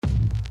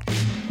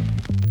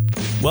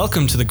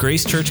Welcome to the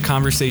Grace Church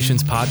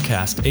Conversations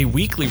podcast, a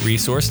weekly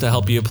resource to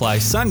help you apply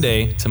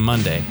Sunday to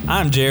Monday.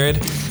 I'm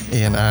Jared.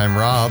 And I'm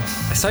Rob.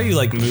 I saw you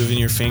like moving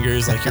your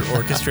fingers like you're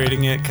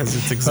orchestrating it because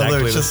it's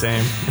exactly the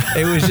same.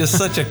 It was just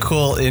such a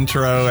cool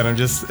intro, and I'm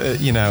just,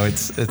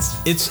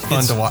 it's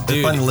fun to watch.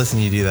 It's fun to listen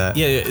to you do that.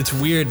 Yeah, it's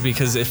weird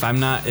because if I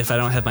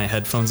don't have my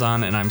headphones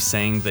on and I'm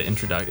saying the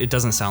introduction, it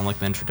doesn't sound like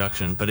the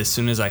introduction. But as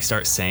soon as I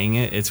start saying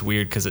it, it's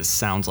weird because it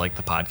sounds like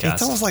the podcast.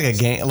 It's almost like a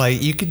game.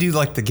 Like you could do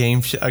like a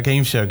game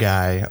show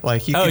guy.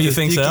 Like you. You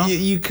think so?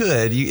 You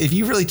could. If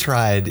you really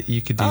tried, you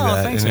could do that.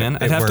 Oh, thanks, man.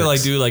 I'd have to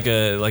like do like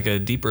a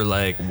deeper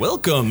like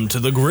welcome to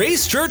the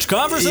Grace Church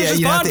Conversations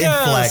podcast. Have to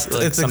inflect.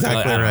 Like it's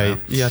exactly right.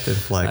 You have to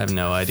inflect. I have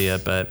no idea,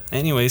 but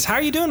anyways, how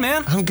are you doing,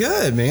 man? I'm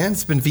good, man.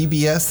 It's been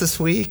VBS this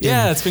week.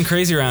 Yeah, it's been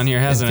crazy around here,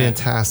 hasn't it?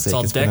 Fantastic. It's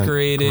all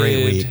decorated. Been a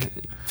great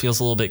week. Feels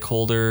a little bit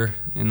colder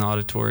in the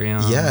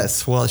auditorium.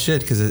 Yes, well, it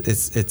should because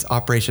it's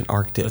Operation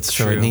Arctic, That's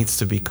so true. It needs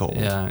to be cold.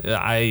 Yeah,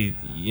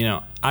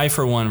 I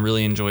for one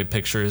really enjoy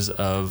pictures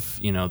of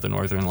the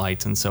Northern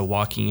Lights, and so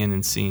walking in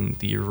and seeing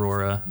the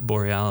Aurora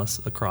Borealis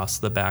across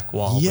the back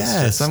wall.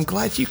 Yes, I'm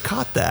glad you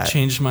caught that.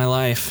 Changed my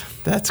life.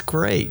 That's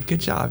great. Good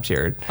job,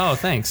 Jared. Oh,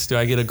 thanks. Do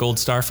I get a gold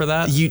star for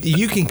that?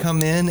 You can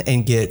come in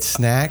and get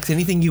snacks,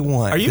 anything you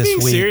want. Are you this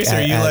being week serious?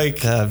 Are you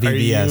at Are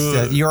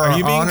VBS? you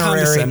being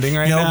honorary, condescending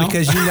right now? No,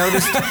 because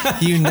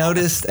you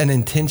noticed an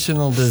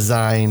intentional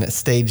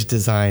stage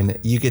design.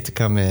 You get to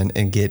come in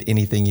and get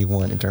anything you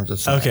want in terms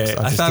of snacks. Okay,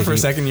 I thought for a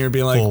second you were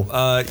being like,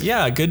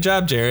 yeah, good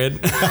job,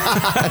 Jared.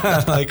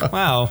 Like,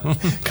 wow.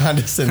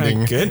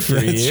 Condescending. Good for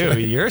you. Right.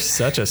 You're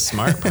such a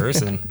smart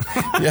person.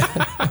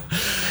 Yeah.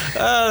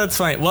 That's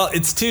fine. Well,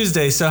 it's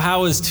Tuesday, so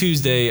how was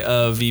Tuesday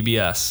of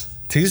VBS?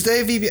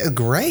 Tuesday VBS,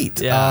 great.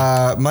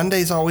 Yeah.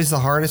 Monday's always the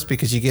hardest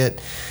because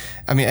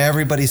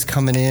everybody's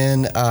coming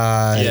in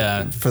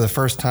for the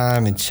first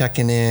time and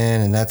checking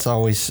in, and that's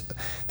always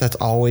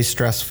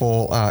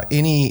stressful.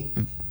 Any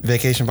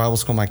Vacation Bible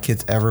School my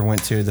kids ever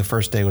went to, the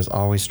first day was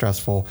always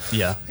stressful.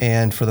 Yeah.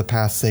 And for the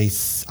past, I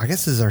guess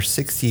this is our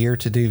 6th year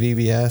to do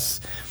VBS.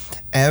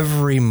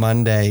 Every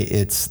Monday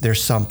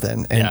there's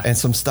something, and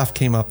some stuff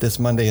came up this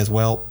Monday as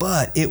well,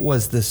 but it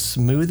was the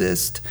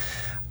smoothest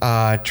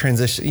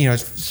transition,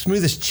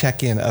 smoothest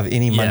check-in of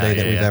any Monday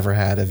that we've ever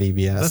had at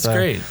VBS. That's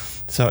great.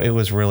 So it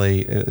was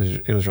really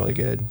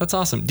good. That's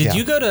awesome. Did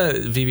you go to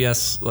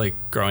VBS like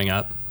growing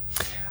up?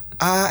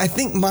 I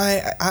think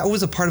I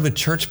was a part of a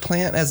church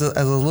plant as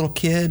a little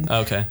kid.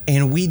 Okay.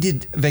 And we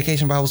did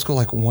Vacation Bible School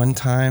like one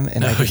time,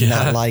 and I did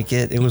not like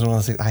it. It was one of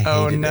those things I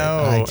hated.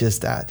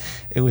 It.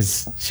 It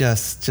was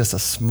just a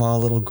small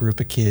little group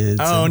of kids.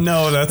 Oh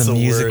no, that's the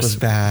music worst. was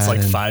bad. It's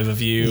like 5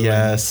 of you.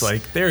 Yes. And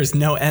it's like there is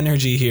no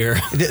energy here.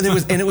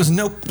 It was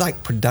no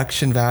like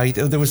production value.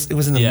 It was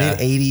in the mid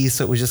 '80s,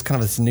 so it was just kind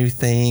of this new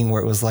thing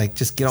where it was like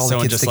just get all the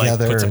kids just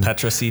together. Like puts a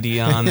Petra CD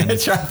on. And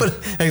exactly.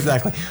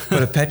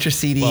 Put a Petra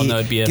CD. Well, no,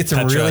 it'd be a get some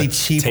Petra really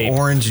cheap tape.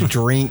 Orange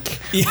drink.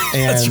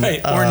 That's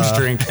right. Orange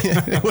drink.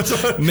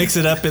 Mix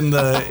it up in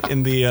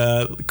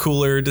the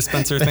cooler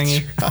dispenser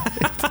thingy.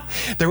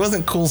 Right. There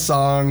wasn't cool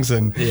songs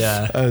and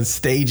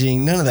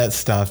staging. None of that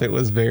stuff. It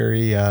was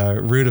very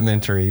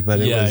rudimentary, but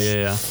it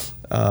was.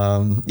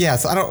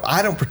 So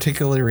I don't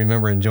particularly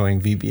remember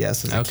enjoying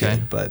VBS as a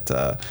kid,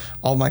 but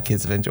all my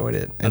kids have enjoyed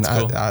it. That's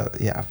cool.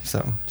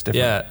 So it's different.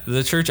 Yeah,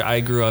 the church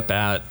I grew up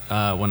at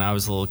when I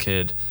was a little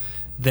kid,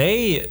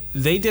 they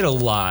did a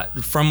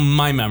lot from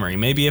my memory.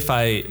 Maybe if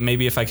I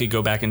could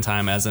go back in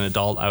time as an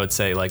adult, I would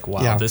say like,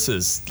 wow, this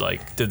is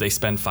like, did they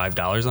spend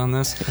 $5 on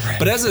this? Right.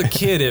 But as a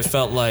kid, it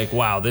felt like,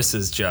 wow, this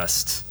is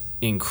just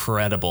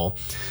incredible.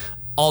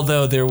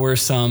 Although there were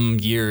some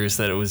years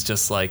that it was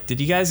just like, did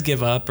you guys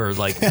give up? Or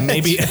like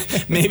maybe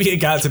it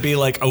got to be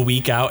like a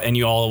week out and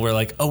you all were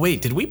like, oh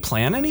wait, did we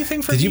plan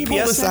anything for VBS? Did you pull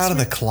this out of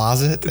the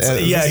closet?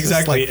 Yeah,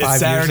 exactly. It's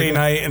Saturday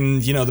night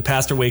and the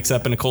pastor wakes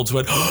up in a cold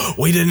sweat. Oh,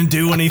 we didn't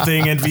do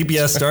anything and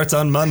VBS starts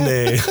on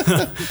Monday.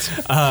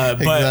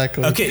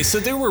 Exactly. Okay, so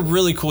there were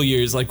really cool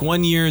years. Like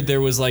one year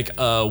there was like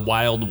a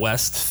Wild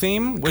West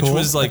theme, which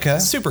was like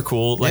super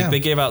cool. Like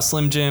they gave out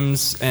Slim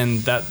Jims, and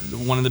that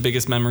one of the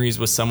biggest memories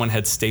was someone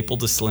had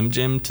stapled a Slim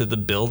Jim to the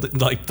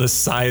the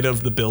side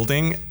of the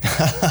building.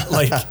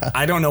 Like,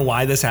 I don't know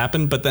why this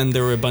happened, but then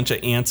there were a bunch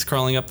of ants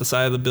crawling up the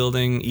side of the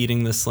building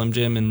eating the Slim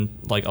Jim, and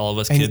like all of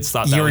us kids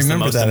thought that was the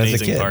most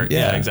amazing part.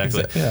 Yeah,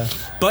 exactly.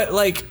 But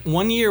like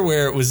one year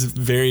where it was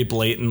very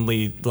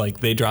blatantly like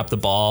they dropped the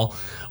ball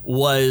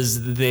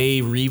was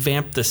they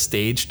revamped the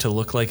stage to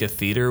look like a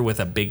theater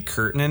with a big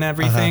curtain and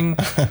everything.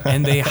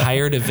 And they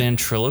hired a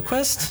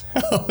ventriloquist.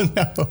 Oh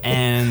no.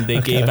 And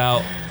they gave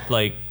out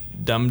like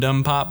Dum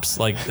Dum Pops,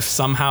 like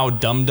somehow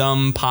Dum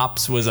Dum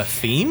Pops was a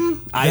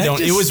theme.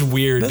 It was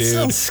weird, dude. That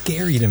sounds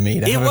scary to me.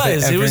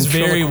 It was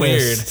very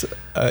weird.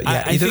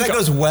 Either that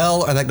goes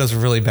well or that goes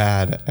really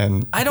bad.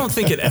 And I don't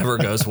think it ever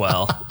goes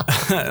well.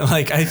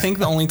 Like, I think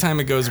the only time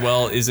it goes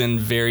well is in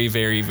very,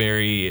 very,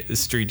 very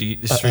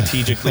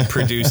strategically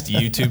produced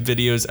YouTube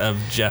videos of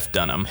Jeff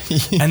Dunham.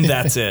 And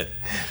that's it.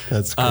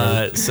 That's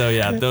great. So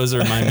yeah, those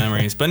are my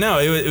memories. But no,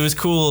 it was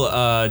cool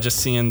just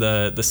seeing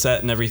the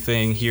set and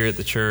everything here at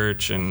the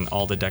church and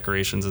all the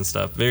decorations and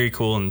stuff. Very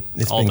cool. And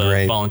all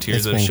the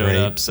volunteers that showed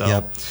up.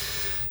 So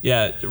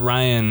yeah,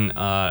 Ryan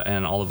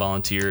and all the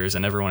volunteers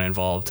and everyone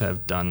involved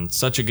have done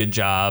such a good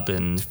job,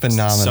 and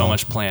phenomenal. So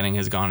much planning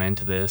has gone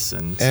into this,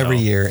 and every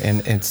year,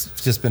 and it's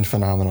just been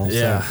phenomenal.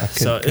 Yeah,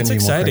 so it's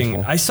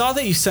exciting. I saw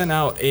that you sent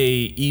out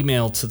a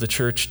email to the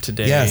church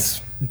today.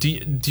 Yes.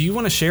 Do you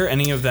want to share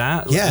any of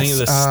that? Yes. Any of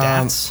the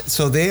stats?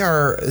 So they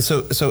are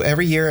so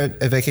every year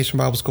at Vacation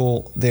Bible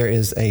School there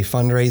is a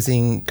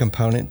fundraising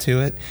component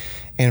to it.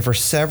 And for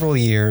several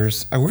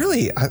years,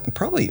 maybe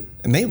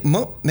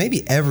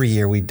every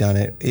year we've done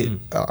it.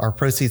 Our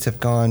proceeds have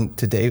gone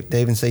to Dave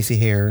and Stacey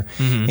Hare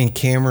in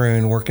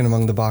Cameroon, working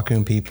among the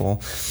Bakun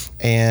people.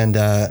 And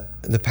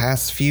the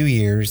past few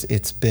years,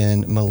 it's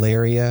been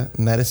malaria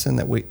medicine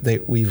that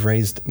we've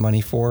raised money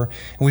for.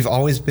 And we've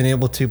always been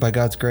able to, by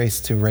God's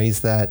grace, to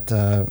raise that,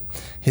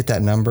 hit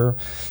that number.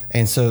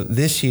 And so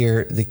this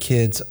year, the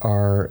kids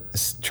are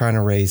trying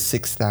to raise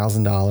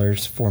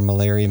 $6,000 for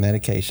malaria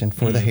medication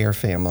for the Hare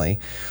family.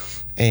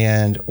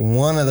 And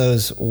one of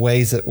those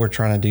ways that we're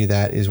trying to do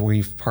that is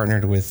we've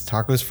partnered with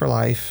Tacos for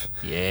Life,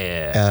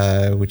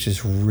 which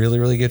is really,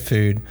 really good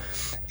food.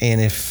 And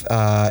if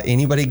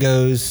anybody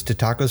goes to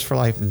Tacos for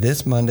Life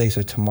this Monday,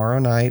 so tomorrow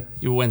night,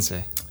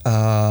 Wednesday.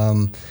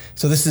 So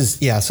this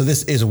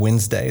is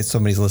Wednesday.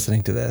 Somebody's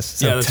listening to this.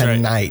 So that's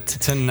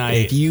tonight, right.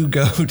 If you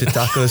go to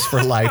Tacos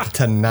for Life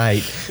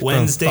tonight,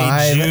 Wednesday, from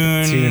 5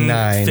 June to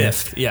 9.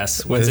 5th.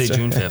 Yes, Wednesday,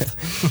 June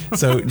 5th.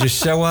 So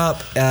just show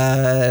up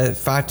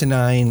 5 to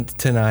 9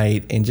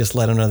 tonight, and just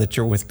let them know that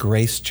you're with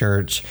Grace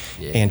Church,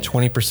 and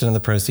 20% of the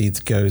proceeds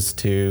goes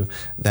to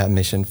that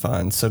mission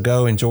fund. So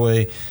go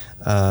enjoy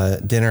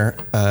dinner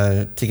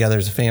together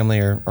as a family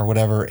or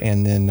whatever,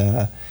 and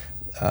then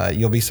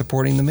you'll be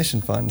supporting the mission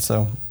fund.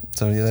 So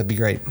yeah, that'd be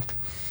great.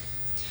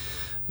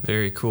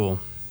 Very cool.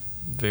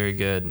 Very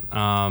good.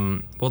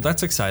 Well,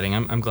 that's exciting.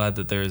 I'm glad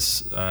that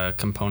there's a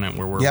component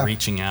where we're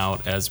reaching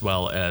out, as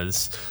well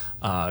as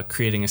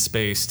creating a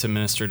space to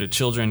minister to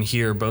children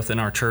here, both in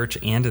our church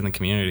and in the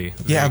community.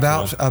 Very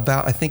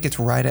about I think it's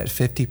right at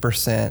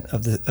 50%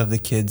 of the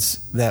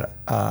kids that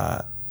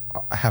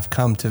have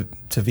come to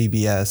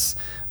VBS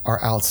are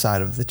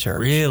outside of the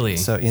church. Really?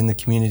 So in the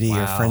community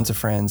or friends of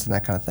friends and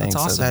that kind of thing. That's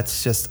awesome. So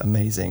that's just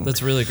amazing.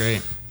 That's really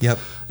great. Yep.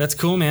 That's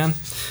cool, man.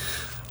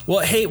 Well,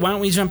 hey, why don't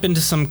we jump into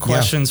some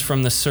questions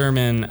from the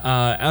sermon?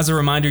 As a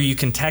reminder, you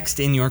can text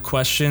in your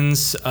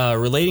questions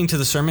relating to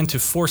the sermon to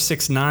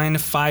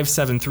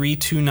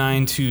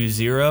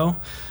 469-573-2920.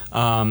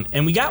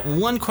 And we got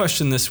one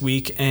question this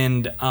week,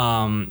 and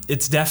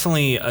it's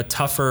definitely a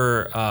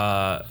tougher,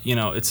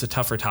 it's a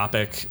tougher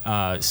topic.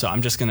 So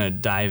I'm just going to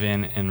dive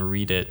in and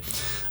read it.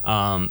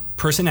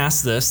 Person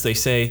asks this. They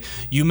say,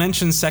 you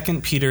mentioned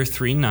 2 Peter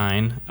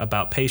 3:9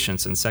 about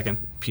patience, and 2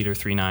 Peter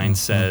 3:9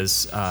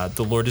 says,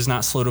 the Lord is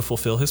not slow to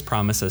fulfill his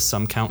promise, as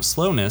some count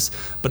slowness,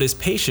 but is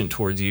patient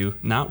towards you,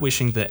 not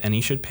wishing that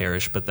any should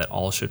perish, but that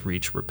all should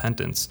reach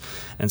repentance.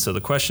 And so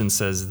the question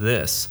says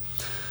this.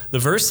 The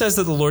verse says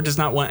that the Lord does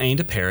not want any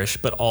to perish,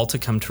 but all to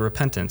come to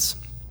repentance.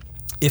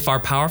 If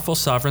our powerful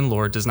sovereign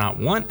Lord does not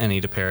want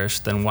any to perish,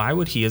 then why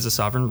would he as a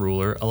sovereign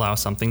ruler allow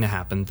something to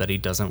happen that he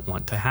doesn't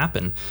want to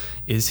happen?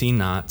 Is he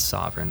not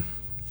sovereign?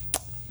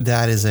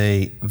 That is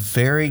a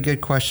very good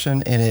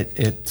question. And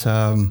it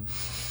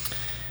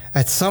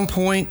at some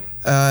point,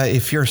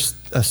 if you're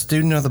a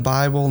student of the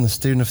Bible and a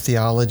student of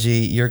theology,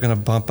 you're going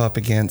to bump up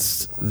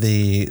against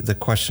the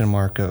question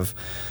mark of,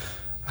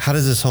 how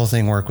does this whole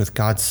thing work with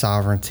God's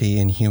sovereignty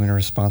and human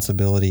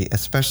responsibility,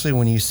 especially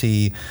when you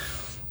see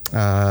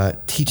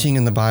teaching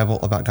in the Bible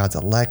about God's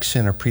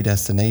election or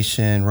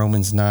predestination,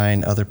 Romans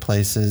 9, other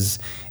places,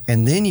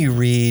 and then you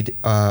read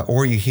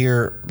or you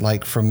hear,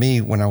 like from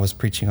me when I was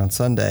preaching on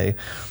Sunday,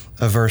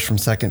 a verse from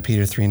 2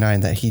 Peter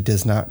 3:9 that he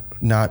does not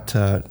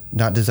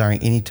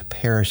desiring any to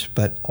perish,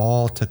 but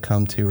all to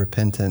come to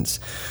repentance.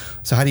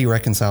 So how do you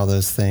reconcile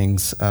those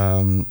things?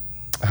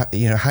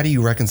 How do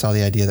you reconcile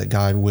the idea that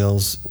God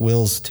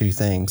wills two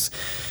things?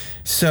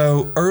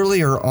 So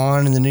earlier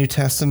on in the New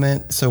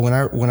Testament, so when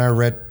I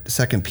read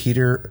 2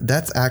 Peter,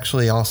 that's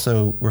actually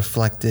also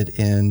reflected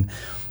in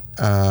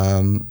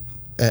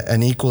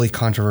an equally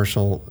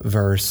controversial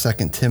verse,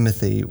 2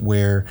 Timothy,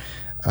 where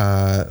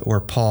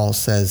Paul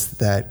says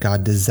that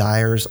God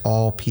desires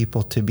all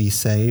people to be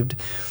saved.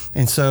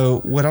 And so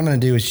what I'm going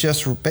to do is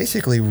just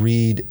basically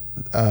read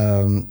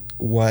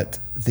what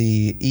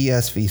the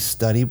ESV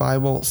Study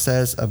Bible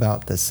says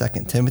about the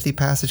 2 Timothy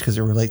passage, because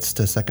it relates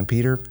to 2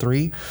 Peter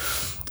 3.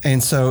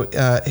 And so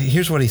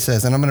here's what he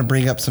says, and I'm going to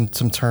bring up some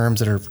terms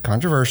that are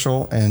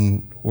controversial,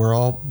 and we're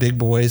all big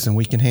boys and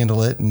we can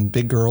handle it, and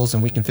big girls,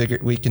 and we can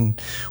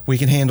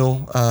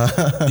handle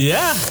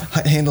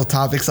handle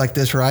topics like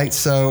this, right?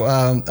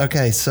 So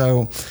okay,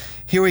 so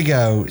here we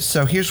go.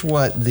 So here's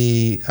what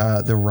the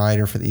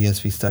writer for the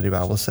ESV Study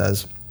Bible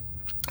says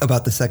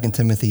about the 2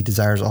 Timothy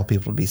desires all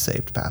people to be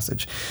saved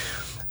passage.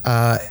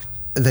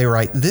 They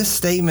write, this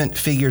statement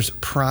figures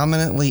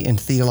prominently in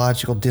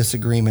theological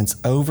disagreements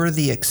over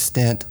the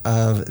extent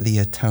of the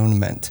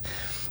atonement.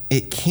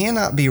 It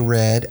cannot be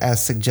read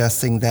as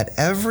suggesting that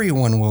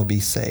everyone will be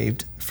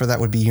saved, for that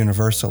would be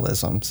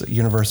universalism. So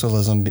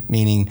universalism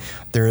meaning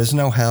there is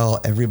no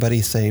hell,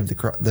 everybody's saved.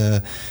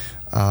 The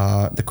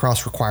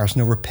cross requires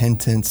no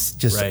repentance.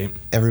 Just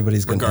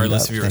everybody's going to end up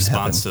regardless of your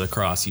response heaven. To the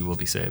cross, you will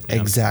be saved.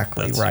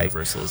 Exactly. That's right.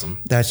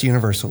 Universalism. That's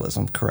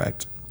universalism.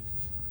 Correct.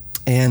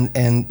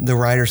 And the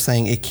writer's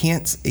saying it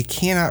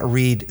cannot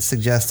read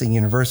suggesting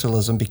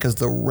universalism because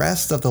the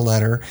rest of the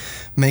letter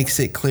makes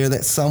it clear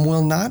that some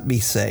will not be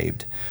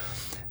saved.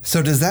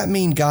 So does that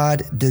mean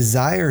God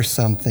desires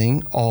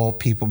something, all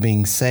people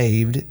being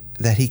saved,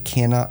 that he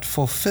cannot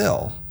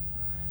fulfill?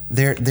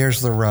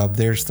 There's the rub.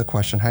 There's the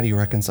question. How do you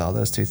reconcile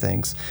those two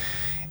things?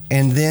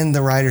 And then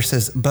the writer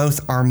says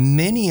both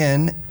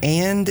Arminian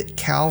and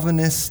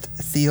Calvinist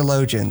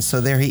theologians.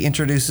 So there he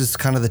introduces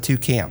kind of the two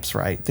camps,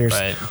 right?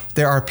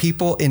 There are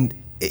people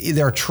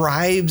there are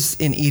tribes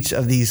in each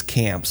of these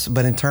camps,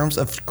 but in terms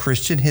of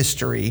Christian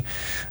history,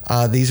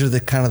 these are the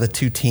kind of the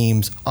two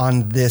teams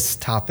on this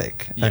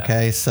topic. Yeah.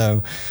 Okay,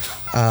 so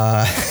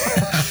I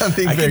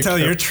can tell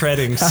you're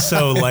treading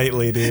so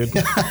lightly, dude.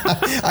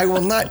 I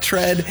will not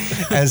tread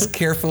as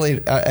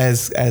carefully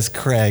as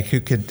Craig,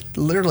 who could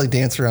literally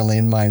dance around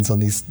landmines on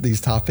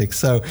these topics.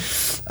 So,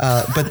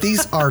 but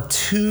these are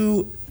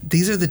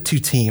the two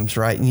teams,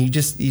 right?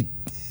 And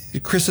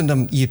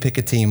Christendom, you pick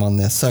a team on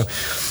this. So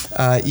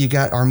you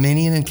got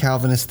Arminian and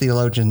Calvinist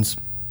theologians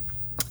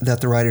that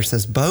the writer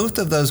says both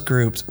of those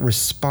groups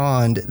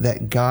respond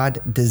that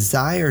God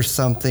desires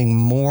something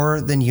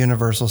more than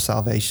universal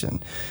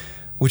salvation,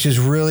 which is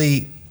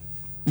really,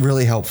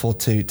 really helpful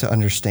to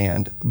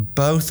understand.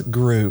 Both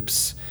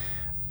groups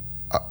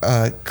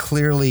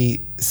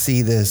clearly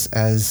see this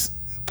as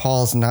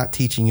Paul's not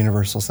teaching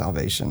universal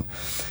salvation.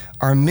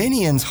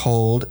 Arminians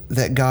hold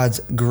that God's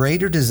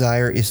greater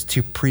desire is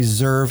to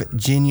preserve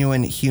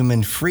genuine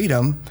human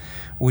freedom,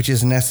 which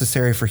is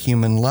necessary for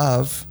human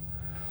love,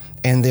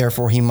 and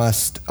therefore he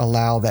must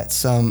allow that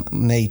some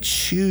may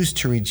choose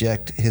to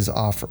reject his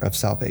offer of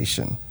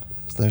salvation.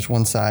 So there's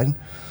one side.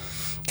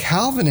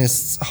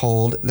 Calvinists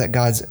hold that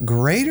God's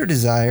greater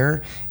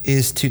desire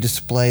is to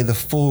display the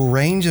full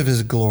range of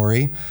his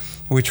glory,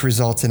 which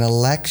results in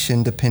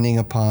election depending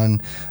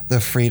upon the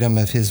freedom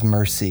of his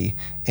mercy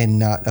and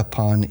not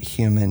upon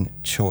human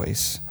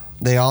choice.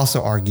 They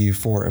also argue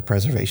for a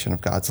preservation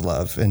of God's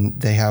love, and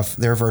they have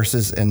their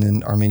verses, and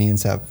then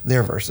Arminians have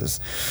their verses.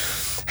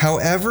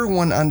 However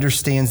one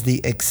understands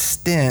the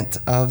extent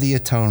of the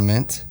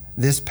atonement,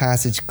 this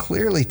passage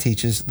clearly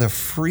teaches the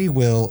free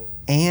will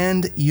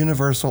and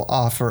universal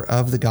offer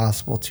of the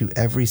gospel to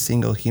every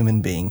single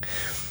human being.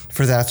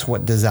 For that's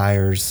what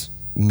desires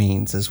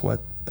means, is what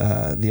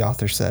the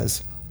author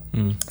says.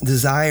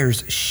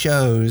 Desires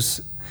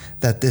shows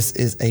that this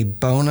is a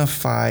bona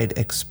fide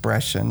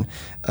expression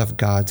of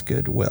God's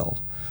good will.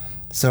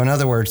 So in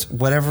other words,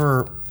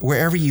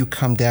 wherever you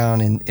come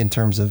down in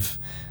terms of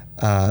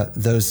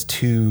those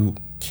two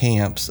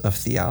camps of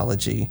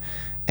theology,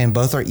 and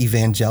both are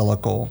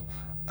evangelical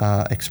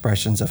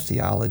expressions of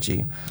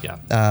theology. Yeah.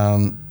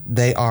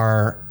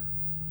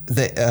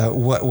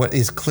 What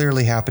is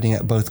clearly happening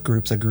that both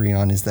groups agree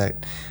on is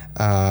that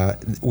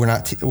we're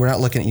not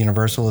looking at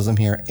universalism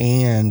here,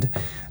 and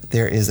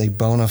there is a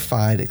bona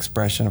fide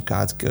expression of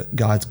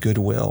God's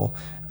goodwill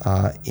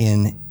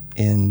in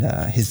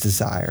his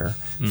desire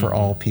for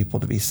all people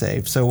to be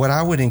saved. So what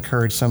I would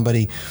encourage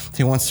somebody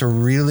who wants to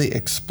really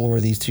explore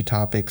these two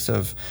topics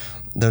of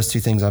those two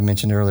things I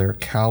mentioned earlier,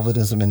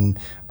 Calvinism and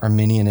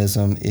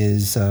Arminianism,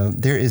 is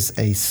there is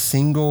a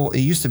single,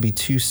 it used to be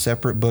two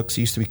separate books.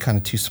 It used to be kind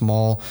of two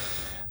small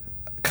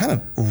kind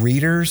of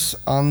readers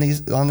on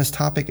this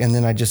topic, and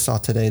then I just saw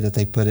today that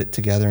they put it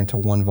together into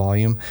one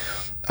volume.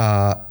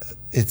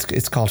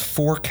 It's called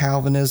For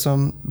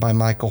Calvinism by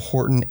Michael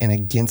Horton and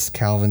Against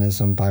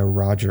Calvinism by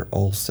Roger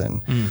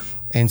Olson.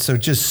 And so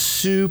just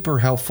super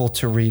helpful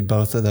to read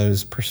both of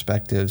those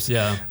perspectives.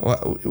 Yeah.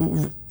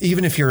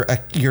 Even if you're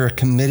a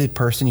committed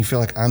person, you feel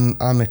like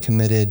I'm a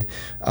committed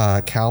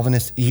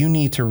Calvinist, you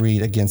need to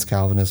read Against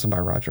Calvinism by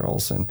Roger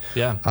Olson.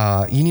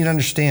 Yeah. You need to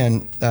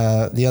understand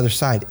the other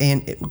side,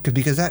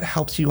 because that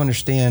helps you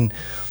understand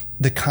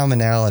the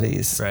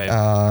commonalities, right.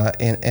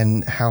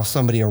 And how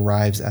somebody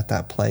arrives at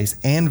that place,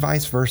 and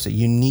vice versa.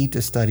 You need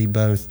to study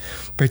both,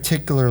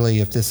 particularly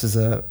if this is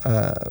a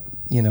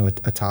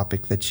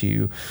topic that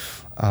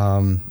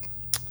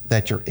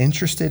that you're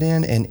interested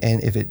in, and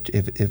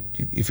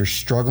if you're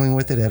struggling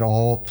with it at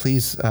all,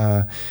 please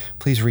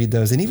read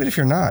those. And even if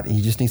you're not,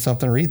 you just need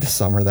something to read this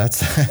summer.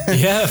 That's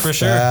yeah, for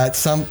sure. That's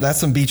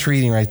some beach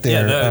reading right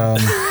there. Yeah,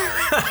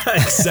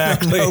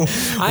 exactly.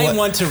 I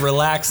want to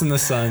relax in the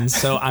sun,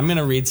 so I'm going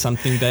to read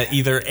something that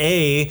either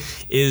A,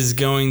 is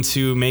going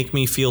to make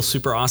me feel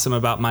super awesome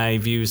about my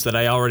views that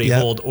I already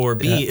hold, or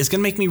B, is going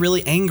to make me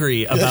really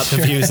angry about the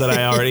views that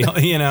I already,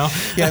 Yeah,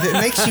 if it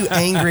makes you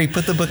angry,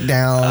 put the book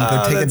down,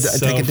 go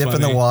take a dip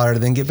in the water,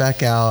 then get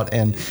back out.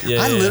 And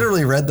I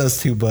literally read those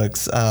two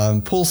books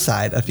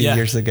poolside a few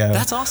years ago.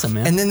 That's awesome,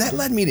 man. And then that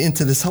led me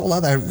into this whole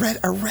other. I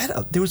read.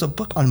 There was a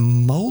book on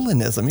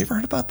Molinism. You ever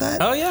heard about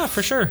that? Oh yeah,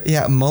 for sure.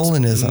 Yeah,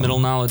 Molinism. Middle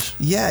knowledge.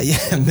 Yeah,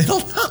 middle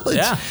knowledge.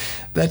 Yeah.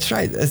 That's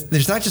right.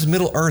 There's not just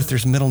Middle Earth,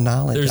 there's middle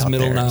knowledge. There's out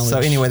middle there. knowledge. So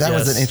anyway, that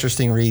was an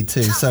interesting read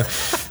too. So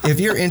if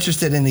you're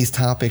interested in these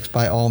topics,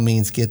 by all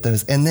means, get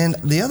those. And then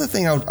the other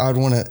thing I would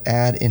want to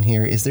add in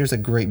here is there's a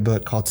great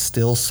book called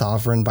Still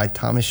Sovereign by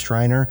Thomas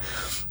Schreiner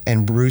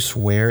and Bruce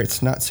Ware.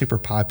 It's not super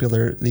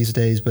popular these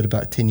days, but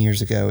about 10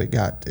 years ago, it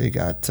got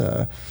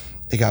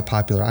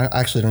popular. I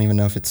actually don't even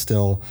know if it's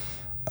still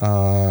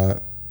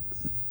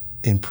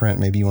in print.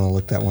 Maybe you want to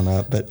look that one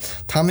up.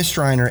 But Thomas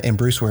Schreiner and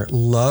Bruce Ware,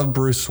 love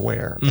Bruce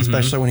Ware,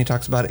 especially when he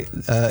talks about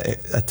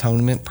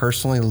atonement.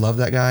 Personally, love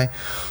that guy.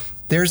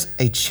 There's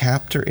a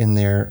chapter in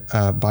there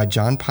by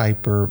John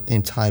Piper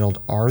entitled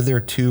 "Are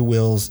There Two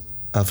Wills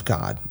of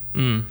God?"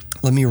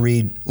 Let me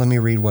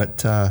read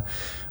what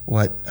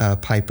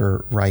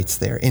Piper writes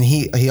there, and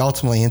he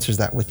ultimately answers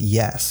that with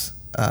yes.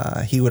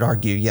 He would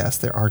argue yes,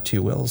 there are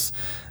two wills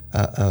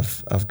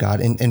of God.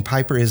 And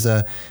Piper is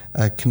a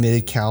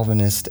committed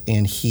Calvinist,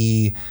 and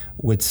he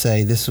would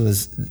say this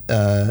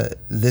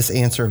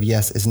answer of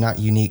yes is not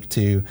unique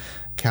to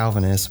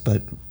Calvinists,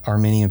 but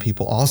Arminian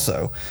people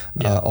also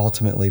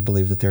ultimately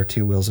believe that there are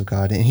two wills of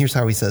God. And here's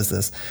how he says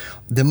this: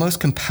 the most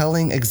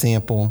compelling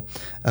example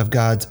of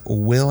God's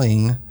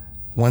willing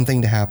one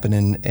thing to happen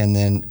and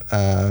then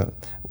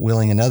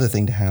willing another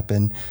thing to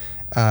happen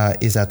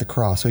is at the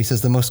cross. So he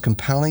says the most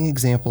compelling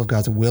example of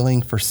God's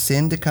willing for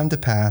sin to come to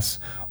pass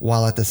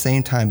while at the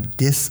same time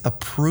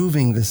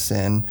disapproving the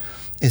sin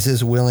is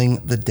his willing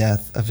the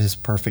death of his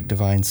perfect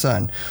divine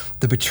Son.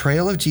 The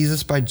betrayal of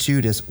Jesus by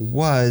Judas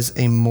was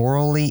a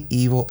morally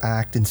evil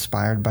act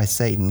inspired by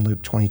Satan,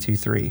 Luke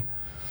 22:3.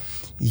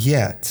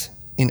 Yet,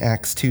 in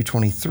Acts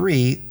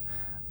 2:23,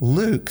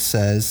 Luke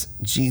says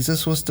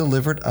Jesus was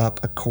delivered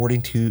up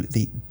according to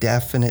the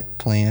definite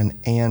plan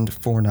and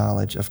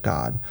foreknowledge of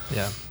God.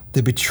 Yeah.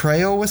 The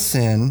betrayal was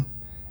sin,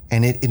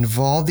 and it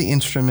involved the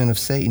instrument of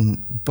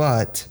Satan,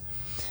 but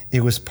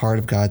it was part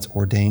of God's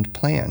ordained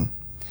plan.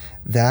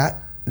 That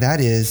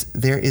is,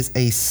 there is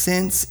a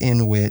sense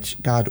in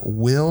which God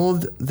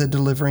willed the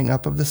delivering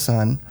up of the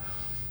Son,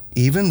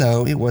 even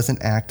though it was an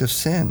act of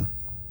sin.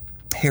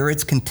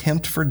 Herod's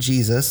contempt for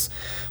Jesus,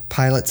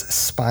 Pilate's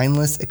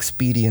spineless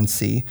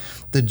expediency,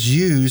 the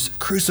Jews'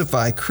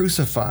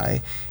 crucify,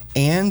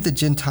 and the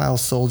Gentile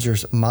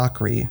soldiers'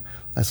 mockery,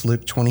 that's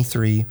Luke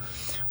 23,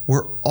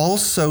 were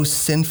also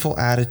sinful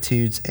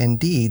attitudes and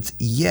deeds.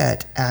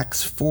 Yet,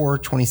 Acts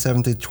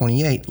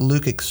 4:27-28,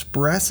 Luke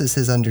expresses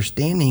his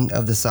understanding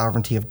of the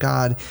sovereignty of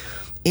God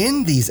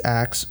in these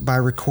acts by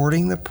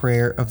recording the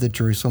prayer of the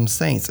Jerusalem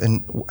saints.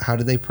 And how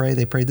did they pray?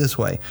 They prayed this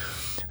way: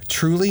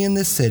 truly in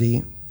this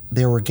city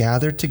there were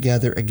gathered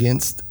together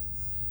against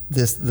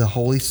the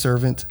holy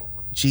servant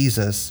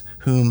Jesus,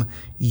 whom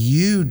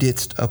you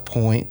didst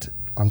anoint,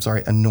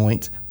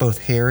 both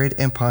Herod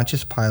and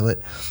Pontius Pilate,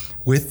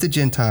 with the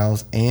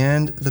Gentiles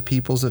and the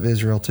peoples of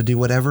Israel, to do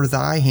whatever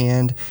thy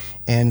hand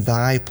and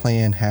thy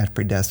plan had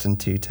predestined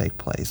to take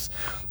place.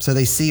 So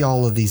they see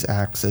all of these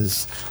acts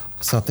as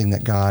something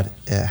that God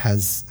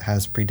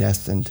has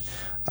predestined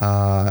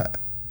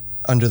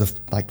under the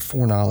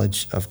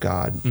foreknowledge of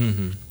God.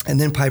 Mm-hmm. And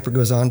then Piper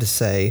goes on to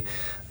say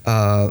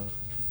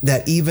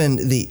that even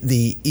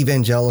the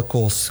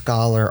evangelical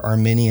scholar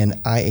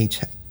Arminian I.H.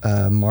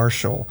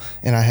 Marshall,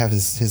 and I have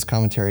his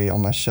commentary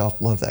on my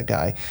shelf, love that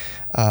guy.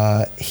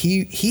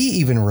 He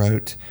even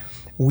wrote,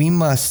 we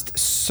must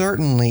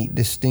certainly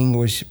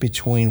distinguish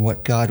between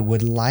what God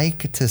would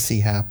like to see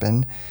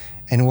happen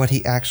and what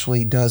he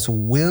actually does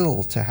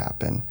will to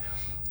happen.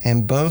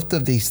 And both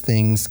of these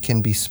things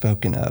can be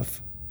spoken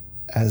of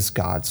as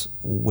God's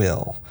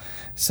will.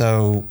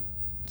 So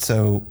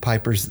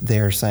Piper's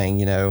there saying,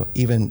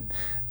 even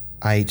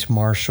I.H.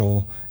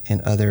 Marshall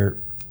and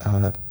other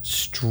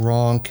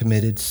strong,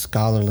 committed,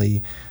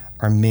 scholarly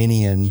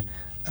Arminian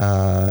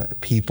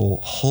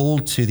people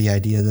hold to the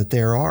idea that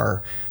there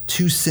are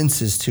two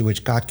senses to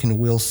which God can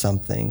will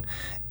something,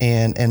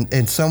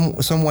 and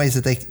some ways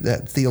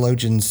that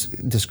theologians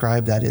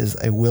describe that is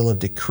a will of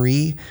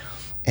decree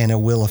and a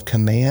will of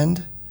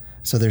command.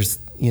 So there's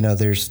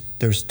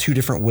two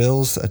different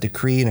wills, a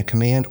decree and a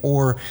command,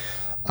 or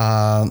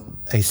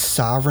a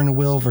sovereign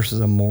will versus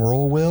a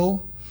moral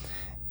will.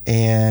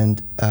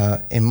 And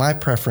my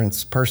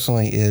preference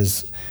personally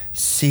is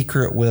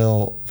secret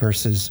will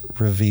versus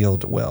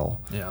revealed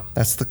will. Yeah.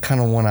 That's the kind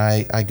of one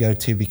I go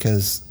to,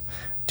 because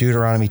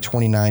Deuteronomy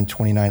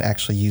 29:29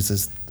 actually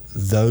uses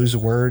those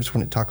words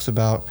when it talks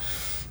about,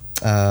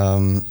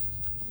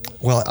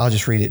 well, I'll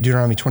just read it.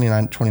 Deuteronomy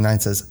 29:29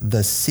 says,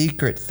 "The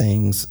secret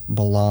things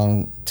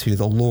belong to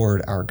the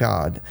Lord our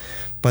God,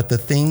 but the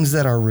things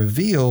that are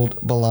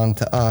revealed belong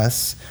to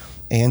us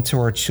and to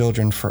our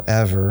children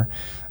forever,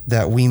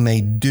 that we may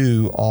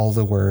do all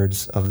the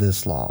words of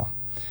this law."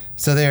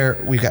 So there,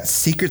 we've got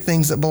secret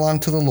things that belong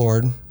to the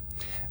Lord.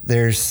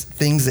 There's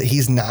things that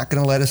he's not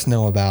going to let us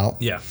know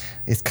about. Yeah.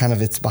 It's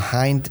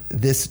behind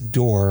this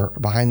door,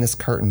 behind this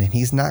curtain, and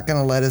he's not going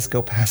to let us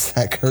go past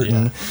that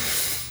curtain.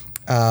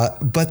 Yeah.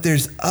 But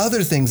there's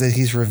other things that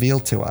he's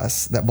revealed to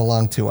us that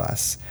belong to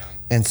us.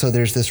 And so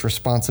there's this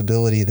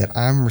responsibility that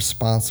I'm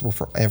responsible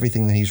for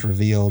everything that he's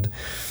revealed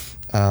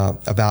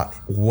about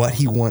what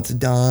he wants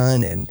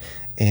done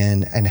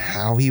and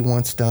how he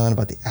wants done,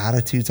 about the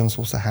attitudes I'm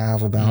supposed to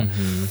have about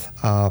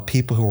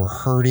people who are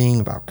hurting,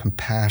 about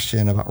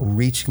compassion, about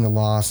reaching the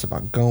lost,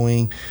 about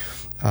going,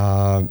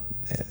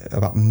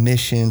 about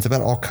missions,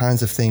 about all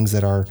kinds of things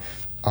that are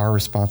our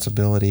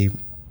responsibility.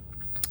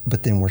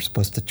 But then we're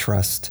supposed to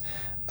trust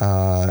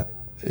the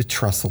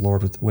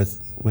Lord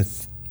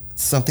with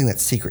something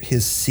that's secret,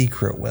 his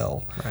secret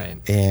will. Right.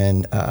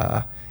 And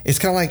it's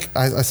kind of like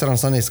I said on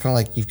Sunday, it's kind of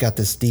like you've got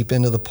this deep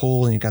end of the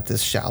pool and you've got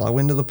this shallow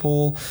end of the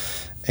pool.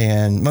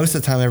 And most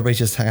of the time, everybody's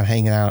just kind of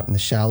hanging out in the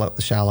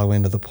shallow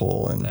end of the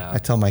pool. And I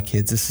tell my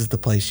kids, this is the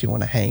place you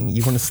want to hang.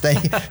 You want to stay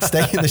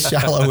in the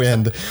shallow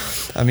end.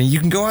 I mean, you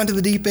can go on to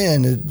the deep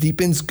end. The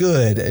deep end's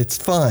good. It's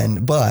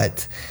fun,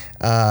 but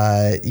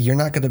you're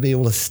not going to be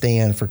able to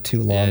stand for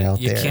too long out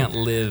there. You can't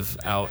live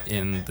out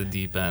in the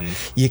deep end.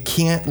 You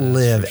can't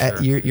live.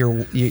 Sure.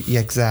 You're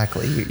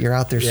exactly. You're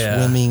out there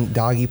swimming,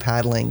 doggy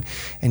paddling,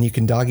 and you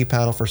can doggy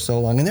paddle for so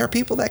long. And there are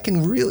people that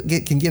can really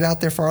get out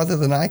there farther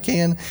than I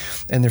can,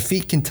 and their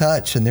feet can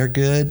touch, and they're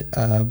good.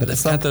 But at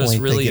some point, those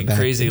really they get back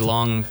crazy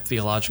long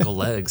theological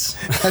legs.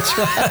 That's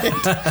right.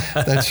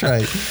 That's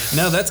right.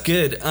 No, that's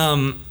good.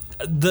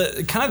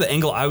 The kind of the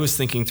angle I was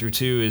thinking through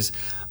too is,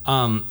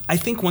 I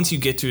think once you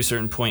get to a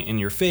certain point in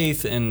your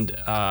faith, and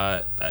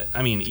I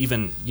mean,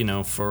 even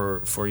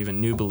for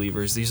even new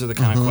believers, these are the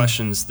kind of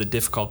questions, the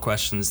difficult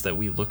questions that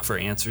we look for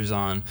answers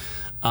on.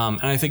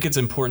 And I think it's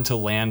important to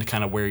land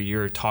kind of where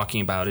you're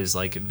talking about is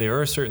like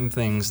there are certain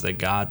things that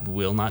God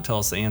will not tell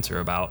us the answer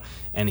about,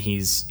 and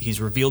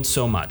He's revealed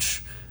so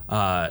much.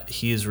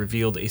 He has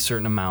revealed a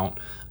certain amount.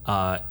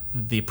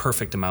 The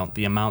perfect amount,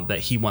 the amount that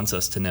he wants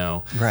us to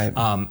know. Right.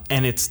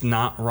 And it's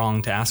not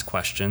wrong to ask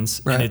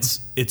questions. Right. And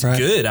it's right.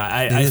 good.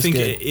 I think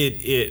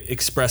it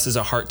expresses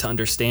a heart to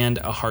understand,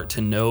 a heart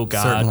to know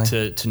God,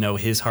 to know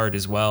his heart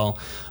as well,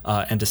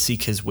 and to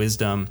seek his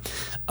wisdom.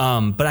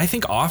 But I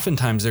think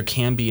oftentimes there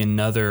can be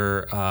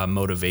another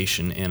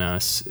motivation in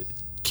us,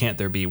 can't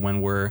there be,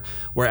 when we're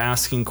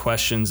asking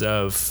questions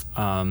of,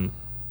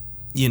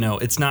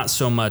 it's not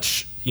so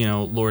much,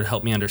 Lord,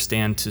 help me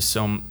understand,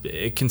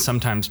 it can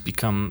sometimes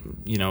become,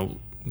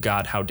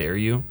 God, how dare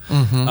you?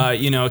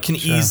 It can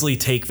easily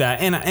take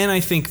that. And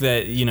I think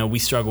that, we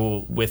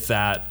struggle with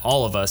that,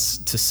 all of us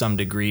to some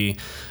degree.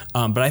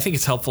 But I think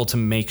it's helpful to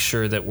make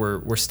sure that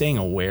we're staying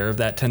aware of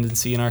that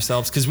tendency in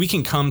ourselves, because we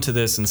can come to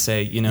this and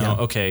say,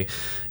 okay,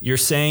 you're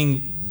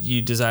saying you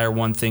desire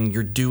one thing,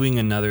 you're doing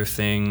another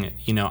thing,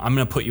 I'm going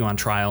to put you on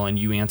trial and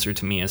you answer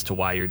to me as to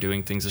why you're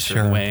doing things a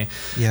certain way.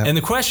 Yep. And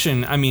the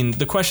question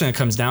that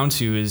comes down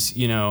to is,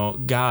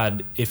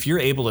 God, if you're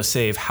able to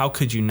save, how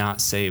could you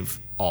not save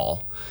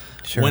all?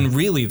 Sure. When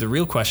really the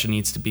real question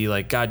needs to be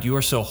like, God, you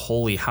are so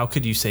holy, how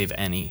could you save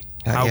any?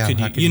 How could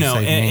you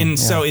and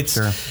so it's,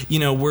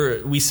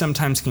 we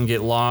sometimes can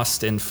get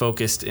lost and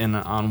focused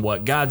on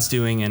what God's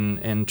doing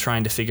and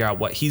trying to figure out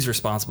what he's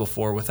responsible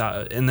for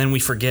and then we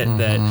forget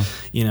that,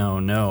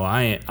 no,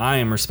 I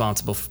am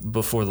responsible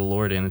before the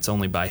Lord, and it's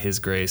only by his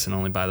grace and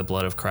only by the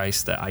blood of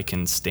Christ that I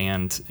can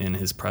stand in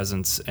his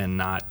presence and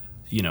not,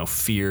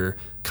 fear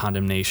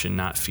condemnation,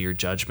 not fear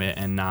judgment,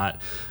 and not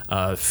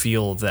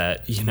feel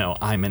that,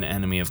 I'm an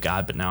enemy of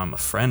God, but now I'm a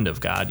friend of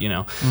God,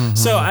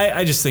 So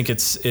I just think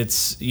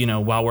it's,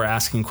 while we're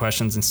asking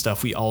questions and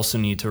stuff, we also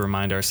need to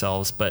remind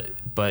ourselves, but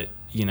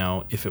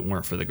if it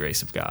weren't for the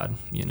grace of God,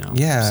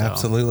 Yeah, so,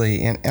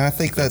 absolutely. And I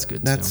think that's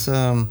good. That's,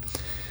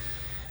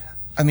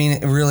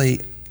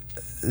 really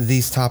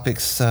these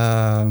topics,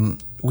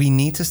 we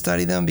need to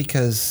study them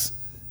because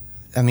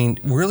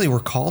really we're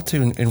called to,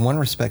 in one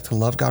respect, to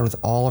love God with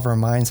all of our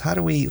minds. How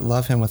do we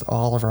love him with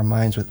all of our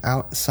minds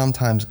without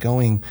sometimes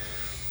going,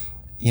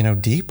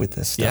 deep with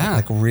this stuff? Yeah,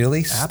 like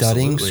really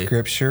studying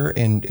scripture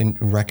and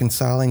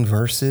reconciling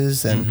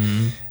verses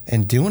and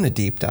doing a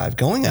deep dive,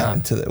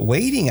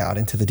 wading out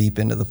into the deep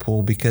end of the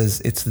pool,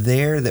 because it's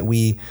there that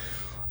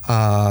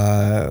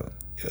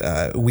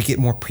we get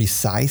more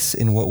precise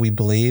in what we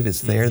believe.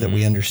 It's there that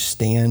we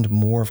understand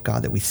more of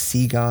God, that we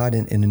see God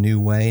in a new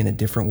way, in a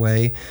different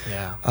way.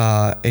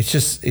 Yeah. It's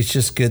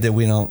just good that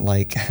we don't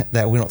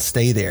that we don't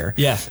stay there.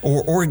 Yeah.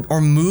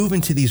 Or move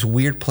into these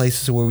weird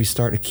places where we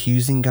start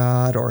accusing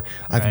God, or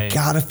I've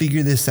got to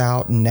figure this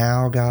out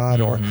now,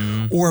 God, or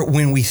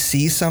when we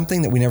see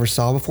something that we never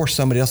saw before,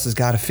 somebody else has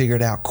got to figure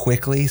it out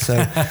quickly. So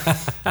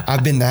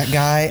I've been that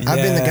guy. Yeah. I've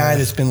been the guy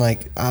that's been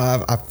like,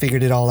 I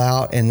figured it all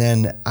out, and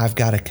then I've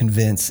got to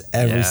convince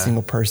every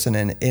single person,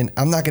 and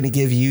I'm not going to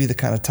give you the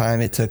kind of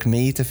time it took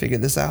me to figure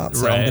this out.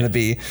 So I'm going to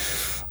be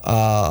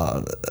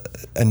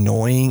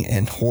annoying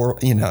and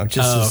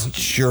this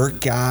jerk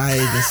guy.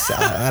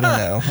 I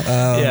don't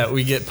know.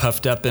 We get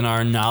puffed up in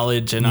our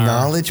knowledge, and our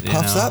knowledge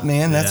puffs up,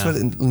 man. That's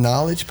what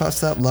knowledge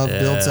puffs up. Love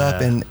builds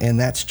up, and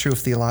that's true of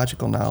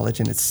theological knowledge.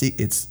 And it's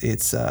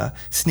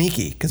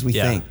sneaky because we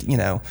think,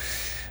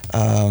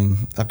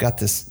 I've got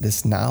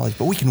this knowledge,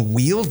 but we can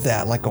wield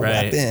that like a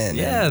weapon.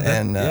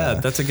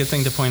 That's a good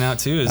thing to point out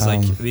too, is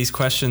like these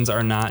questions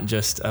are not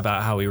just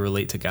about how we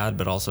relate to God,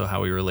 but also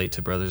how we relate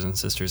to brothers and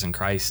sisters in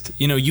Christ.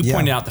 You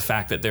pointed out the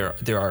fact that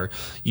there are,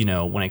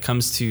 when it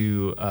comes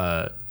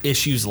to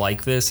issues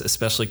like this,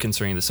 especially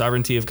concerning the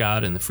sovereignty of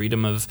God and the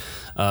freedom of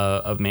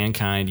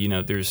mankind,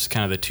 there's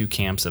kind of the two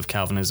camps of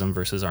Calvinism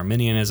versus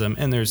Arminianism,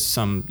 and there's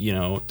some,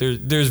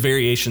 there's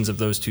variations of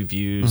those two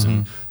views,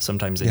 and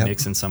sometimes they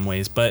mix in some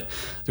ways. But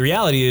the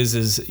reality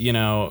is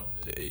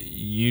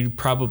you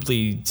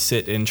probably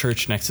sit in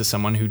church next to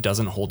someone who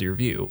doesn't hold your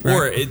view,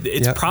 or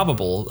it's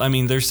probable. I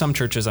mean, there's some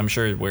churches, I'm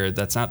sure, where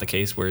that's not the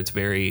case, where it's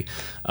very,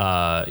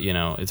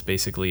 it's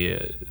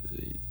basically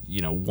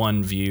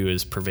one view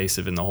is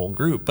pervasive in the whole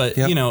group. But,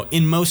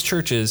 in most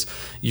churches,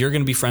 you're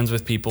going to be friends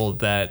with people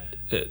that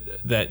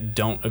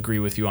don't agree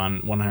with you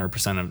on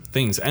 100% of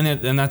things.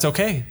 And that's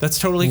okay. That's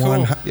totally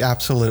cool.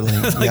 Absolutely.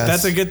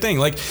 That's a good thing.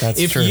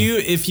 That's true.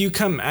 If you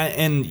come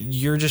and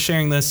you're just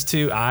sharing this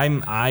too,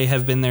 I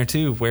have been there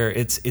too, where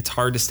it's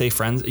hard to stay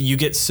friends. You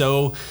get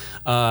so,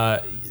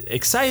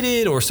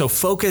 excited or so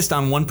focused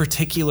on one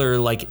particular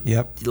like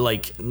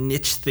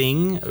niche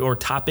thing or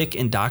topic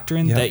in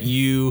doctrine that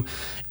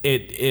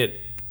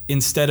it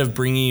instead of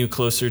bringing you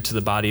closer to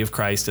the body of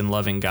Christ and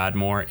loving God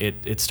more,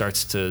 it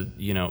starts to,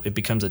 it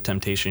becomes a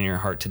temptation in your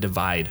heart to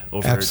divide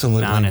over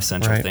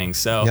non-essential things.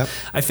 So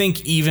I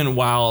think even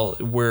while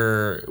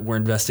we're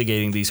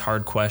investigating these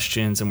hard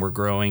questions and we're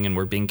growing and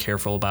we're being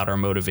careful about our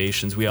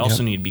motivations, we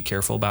also need to be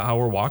careful about how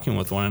we're walking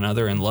with one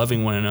another and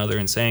loving one another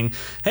and saying,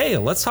 hey,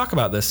 let's talk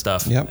about this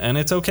stuff. And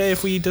it's okay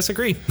if we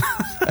disagree.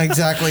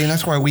 Exactly. And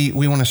that's why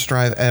we want to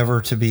strive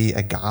ever to be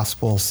a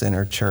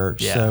gospel-centered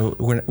church. So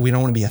we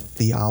don't want to be a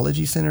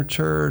theology-centered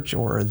church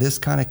or this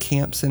kind of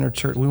camp-centered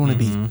church. We want to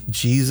be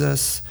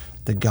Jesus,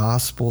 the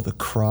gospel, the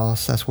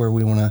cross. That's where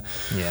we want to.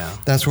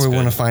 That's where we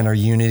want to find our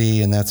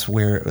unity, and that's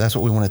what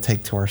we want to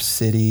take to our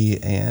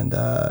city. And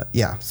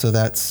so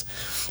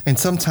that's, and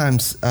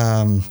sometimes,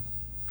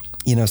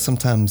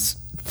 sometimes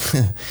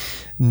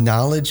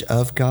knowledge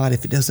of God,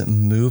 if it doesn't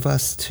move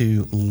us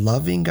to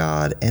loving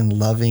God and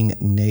loving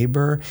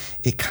neighbor,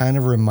 it kind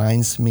of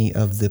reminds me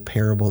of the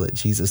parable that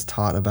Jesus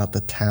taught about the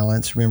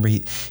talents. Remember,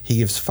 he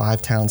gives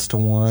 5 talents to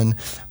one,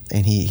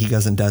 and he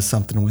goes and does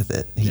something with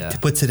it. He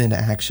puts it into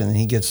action, and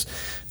he gives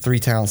 3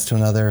 talents to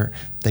another.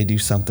 They do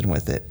something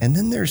with it. And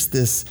then there's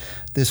this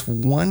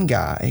one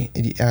guy,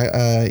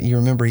 you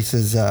remember, he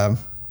says,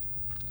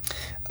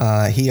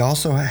 he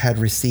also had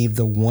received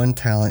the 1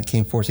 talent,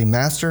 came forth saying,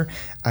 Master,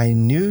 I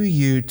knew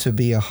you to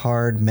be a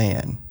hard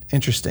man.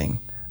 Interesting.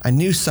 I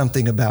knew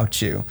something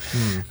about you.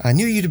 I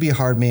knew you to be a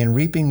hard man,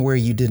 reaping where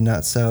you did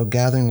not sow,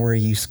 gathering where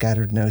you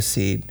scattered no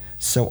seed.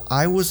 So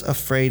I was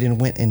afraid and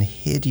went and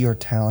hid your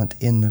talent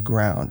in the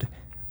ground.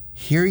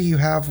 Here you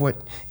have what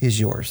is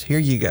yours. Here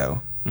you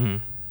go.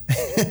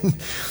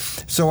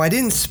 So I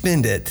didn't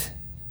spend it,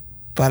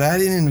 but I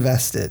didn't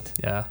invest it.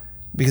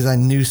 Because I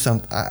knew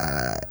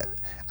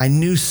I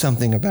knew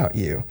something about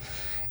you.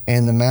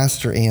 And the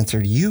master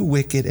answered, you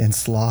wicked and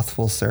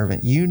slothful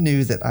servant, you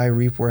knew that I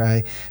reap where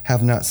I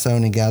have not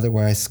sown and gather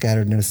where I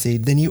scattered no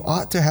seed. Then you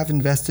ought to have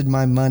invested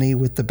my money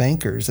with the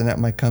bankers, and at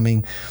my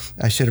coming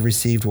I should have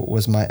received what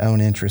was my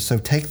own interest. So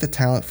take the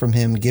talent from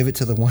him, give it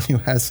to the one who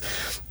has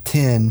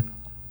 10.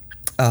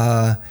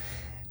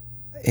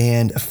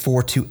 And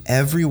for to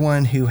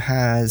everyone who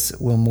has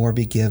will more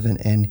be given,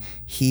 and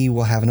he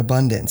will have an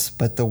abundance.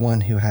 But the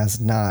one who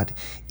has not,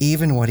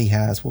 even what he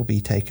has will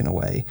be taken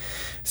away.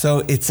 So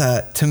it's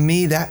to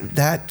me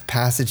that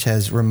passage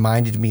has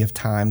reminded me of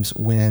times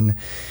when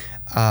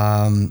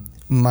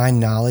my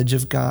knowledge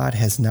of God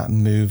has not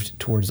moved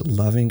towards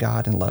loving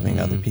God and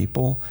loving other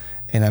people,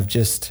 and I've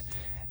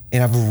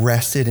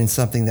rested in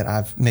something that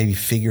I've maybe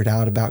figured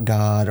out about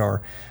God,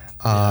 or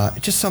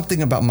just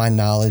something about my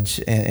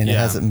knowledge, and it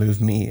hasn't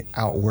moved me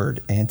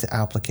outward and to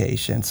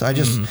application. So I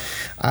just,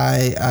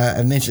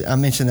 I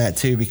mentioned that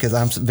too, because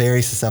I'm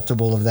very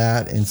susceptible of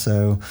that. And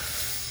so,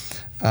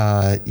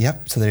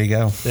 Yep. So there you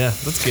go. Yeah,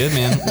 that's good,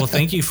 man. Well,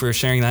 thank you for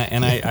sharing that.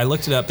 And I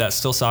looked it up. That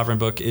Still Sovereign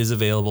book is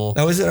available.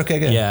 Oh, is it? Okay,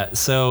 good. Yeah.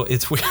 So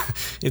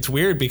it's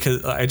weird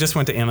because I just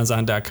went to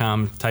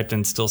Amazon.com, typed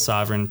in Still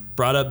Sovereign,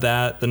 brought up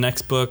that. The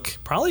next book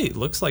probably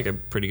looks like a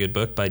pretty good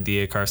book by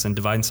D.A. Carson,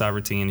 Divine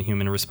Sovereignty and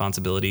Human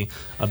Responsibility,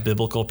 A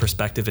Biblical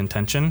Perspective and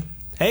Tension.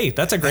 Hey,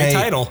 that's a great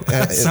title.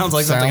 Sounds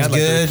like something I'd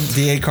like good.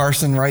 D.A.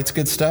 Carson writes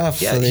good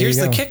stuff. Yeah, so here's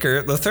the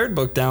kicker. The third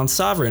book down,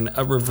 Sovereign,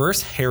 a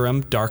reverse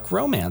harem dark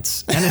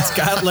romance. And it's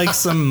got like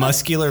some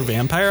muscular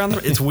vampire on the...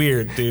 It's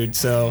weird, dude.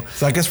 So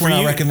I guess we're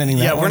not recommending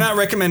that one? We're not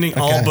recommending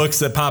all books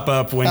that pop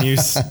up when you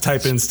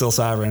type in Still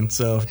Sovereign.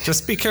 So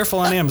just be careful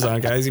on Amazon,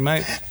 guys. You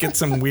might get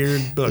some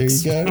weird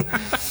books. There you go.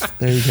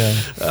 There you go.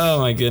 Oh,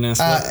 my goodness.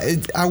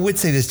 I would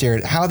say this,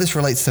 Jared, how this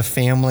relates to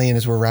family and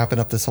as we're wrapping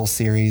up this whole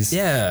series.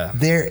 Yeah.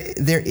 There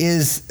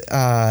is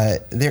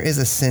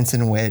a sense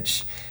in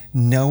which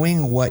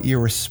knowing what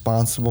you're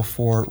responsible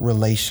for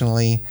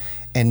relationally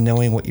and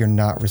knowing what you're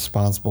not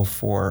responsible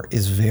for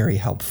is very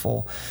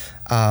helpful.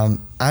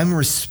 I'm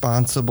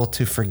responsible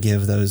to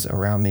forgive those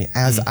around me.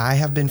 As I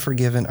have been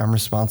forgiven, I'm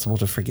responsible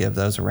to forgive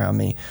those around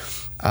me.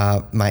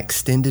 My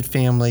extended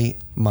family,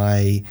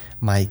 my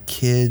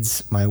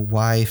kids, my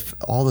wife,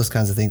 all those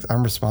kinds of things,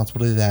 I'm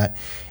responsible to do that.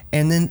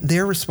 And then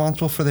they're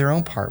responsible for their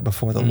own part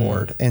before the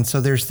Lord. And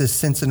so there's this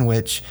sense in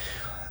which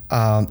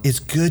it's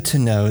good to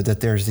know that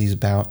there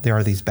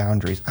are these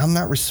boundaries. I'm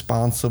not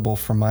responsible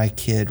for my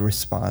kid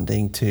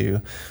responding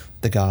to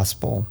the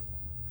gospel.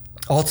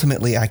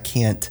 Ultimately, I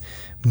can't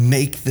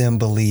make them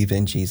believe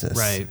in Jesus.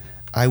 Right.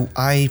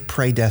 I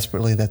pray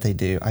desperately that they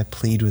do. I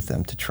plead with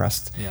them to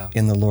trust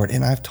in the Lord.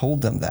 And I've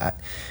told them that.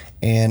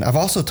 And I've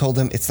also told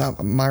them it's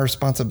not my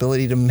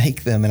responsibility to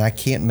make them, and I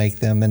can't make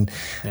them. And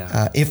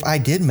if I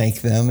did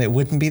make them, it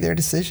wouldn't be their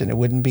decision. It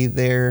wouldn't be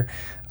their.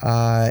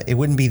 It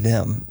wouldn't be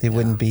them. It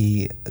wouldn't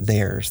be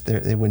theirs.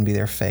 It wouldn't be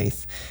their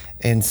faith.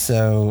 And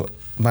so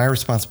my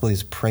responsibility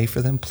is pray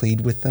for them,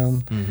 plead with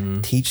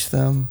them, teach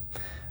them,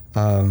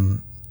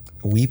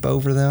 weep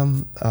over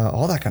them,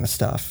 all that kind of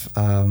stuff,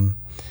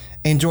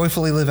 and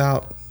joyfully live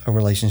out a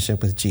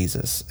relationship with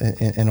Jesus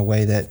in a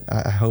way that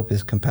I hope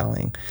is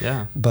compelling.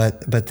 Yeah.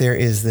 But there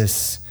is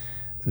this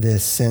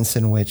sense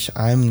in which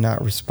I'm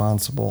not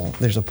responsible.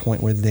 There's a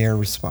point where they're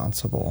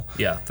responsible.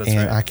 Yeah, that's and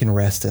right. I can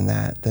rest in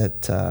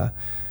that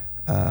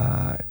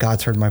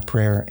God's heard my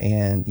prayer,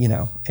 and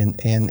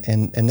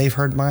and they've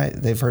heard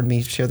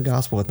me share the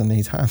gospel with them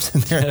many times,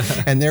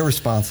 and they're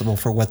responsible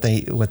for what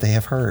they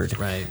have heard,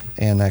 right,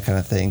 and that kind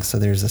of thing. So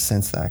there's a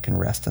sense that I can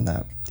rest in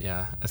that.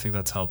 Yeah, I think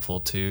that's helpful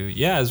too.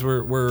 Yeah, as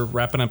we're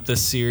wrapping up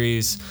this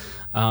series,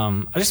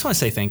 I just want to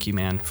say thank you,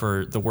 man,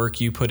 for the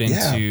work you put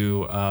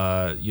into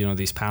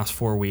these past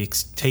 4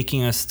 weeks,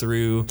 taking us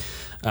through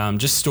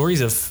just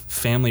stories of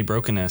family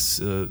brokenness,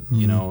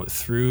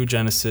 through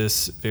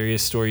Genesis,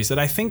 various stories that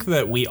I think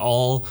that we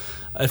all,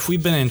 if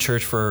we've been in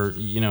church for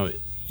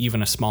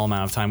even a small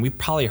amount of time, we've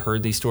probably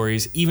heard these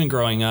stories, even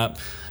growing up.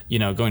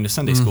 Going to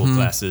Sunday school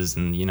classes,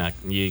 and you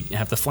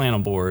have the flannel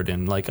board,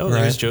 and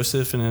there's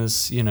Joseph in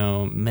his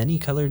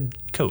many-colored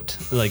coat,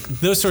 like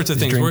those sorts of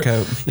things. Dream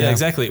coat. Yeah,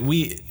 exactly.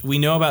 We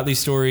know about these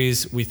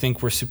stories. We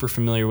think we're super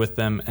familiar with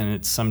them, and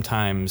it's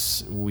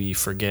sometimes we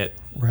forget,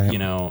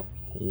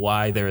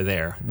 why they're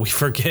there. We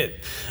forget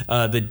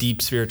the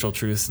deep spiritual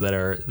truths that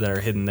are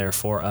hidden there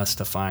for us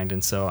to find.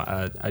 And so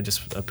I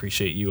just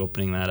appreciate you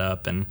opening that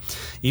up. And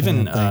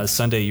even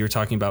Sunday, you were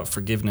talking about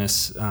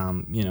forgiveness.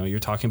 You're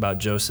talking about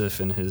Joseph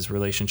and his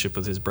relationship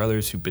with his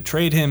brothers who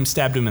betrayed him,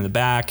 stabbed him in the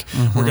back.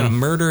 We're going to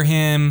murder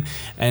him.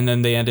 And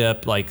then they ended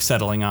up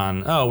settling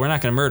on, we're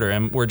not going to murder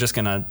him. We're just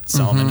going to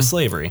sell him into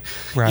slavery.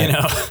 Right.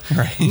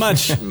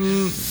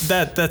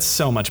 That's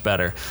so much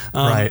better.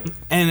 Right.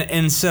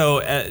 And so,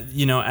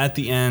 at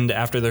the end,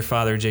 after their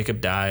father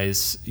Jacob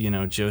dies,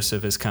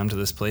 Joseph has come to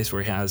this place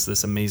where he has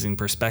this amazing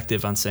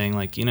perspective on saying,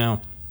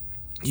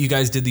 you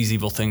guys did these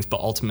evil things, but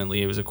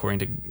ultimately it was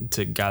according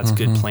to God's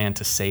good plan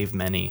to save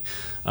many.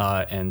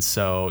 And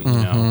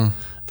so,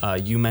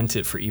 you meant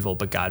it for evil,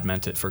 but God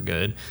meant it for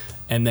good.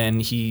 And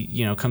then he,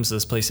 comes to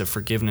this place of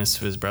forgiveness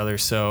of his brother.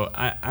 So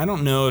I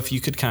don't know if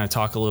you could kind of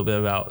talk a little bit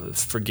about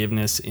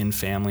forgiveness in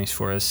families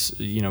for us,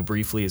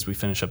 briefly as we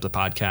finish up the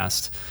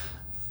podcast.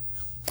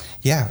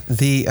 Yeah,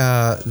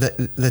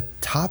 the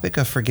topic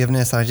of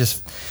forgiveness, I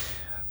just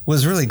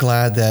was really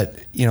glad that,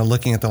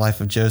 looking at the life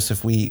of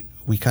Joseph, we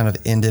kind of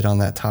ended on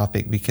that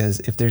topic,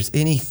 because if there's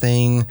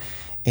anything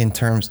in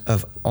terms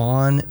of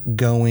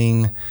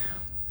ongoing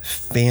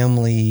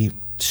family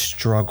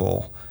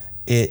struggle,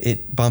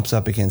 it bumps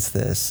up against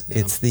this. Yeah.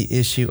 It's the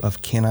issue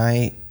of can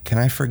I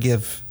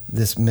forgive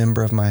this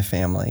member of my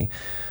family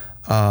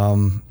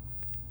of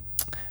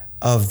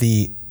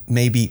the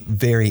maybe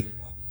very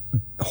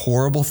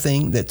horrible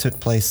thing that took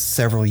place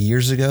several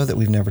years ago that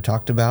we've never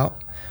talked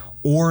about,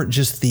 or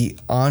just the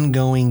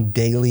ongoing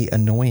daily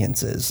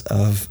annoyances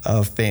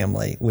of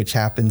family, which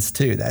happens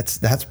too.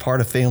 That's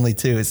part of family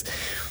too, is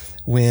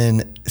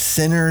when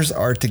sinners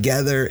are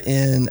together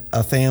in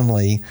a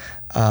family,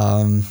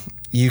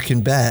 you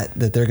can bet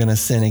that they're going to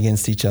sin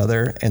against each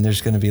other, and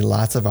there's going to be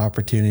lots of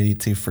opportunity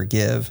to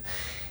forgive.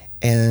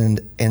 And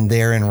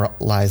therein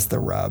lies the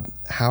rub.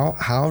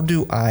 How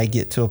do I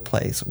get to a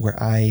place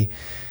where I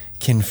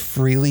can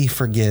freely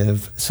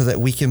forgive so that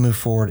we can move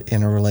forward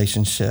in a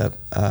relationship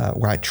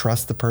where I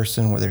trust the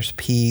person, where there's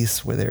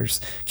peace, where there's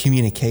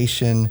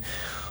communication?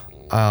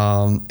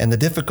 And the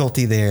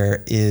difficulty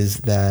there is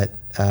that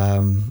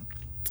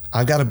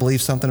I've got to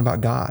believe something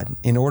about God.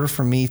 In order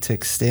for me to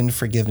extend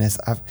forgiveness,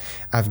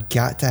 I've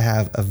got to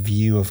have a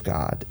view of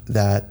God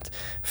that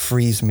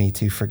frees me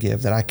to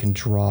forgive, that I can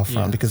draw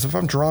from. Because if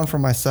I'm drawing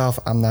from myself,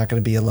 I'm not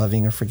going to be a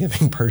loving or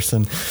forgiving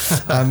person.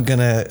 I'm going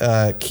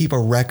to keep a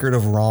record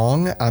of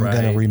wrong. I'm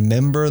going to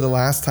remember the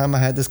last time I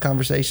had this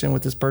conversation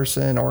with this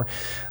person. Or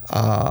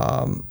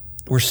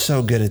we're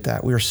so good at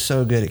that. We are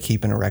so good at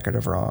keeping a record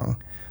of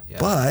wrong. Yeah.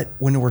 But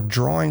when we're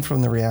drawing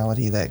from the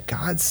reality that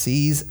God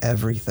sees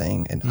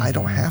everything, and I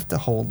don't have to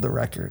hold the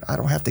record, I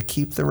don't have to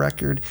keep the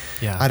record,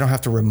 I don't have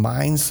to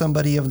remind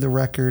somebody of the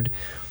record,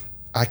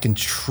 I can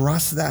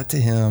trust that to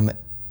Him,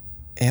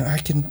 and I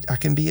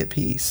can be at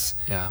peace,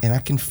 and I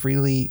can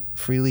freely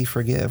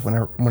forgive.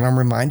 When I'm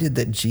reminded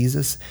that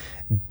Jesus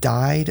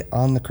died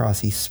on the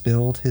cross, He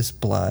spilled His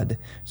blood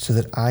so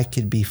that I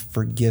could be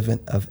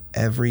forgiven of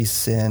every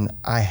sin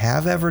I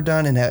have ever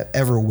done and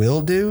ever will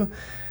do.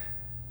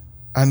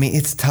 I mean,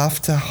 it's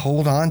tough to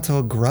hold on to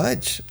a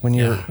grudge when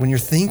you're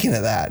thinking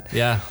of that.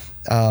 Yeah.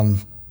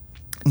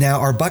 Now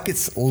our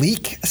buckets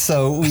leak,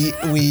 so we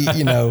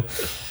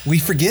we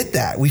forget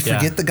that. We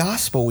forget the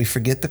gospel. We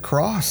forget the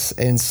cross,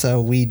 and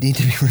so we need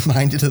to be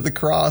reminded of the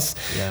cross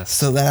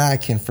so that I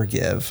can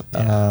forgive.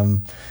 Yeah.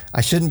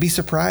 I shouldn't be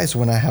surprised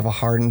when I have a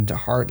hardened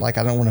heart, like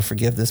I don't want to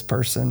forgive this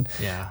person.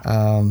 Yeah.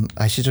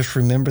 I should just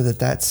remember that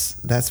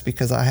that's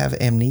because I have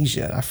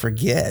amnesia. I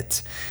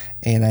forget.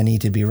 And I need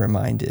to be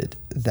reminded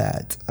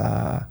that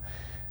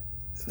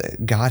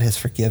God has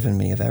forgiven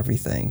me of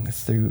everything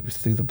through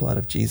the blood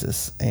of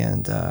Jesus,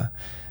 and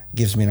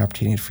gives me an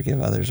opportunity to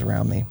forgive others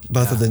around me,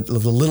 both of the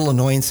little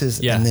annoyances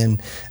and then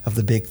of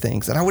the big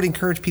things. And I would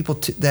encourage people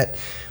that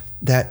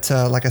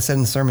like I said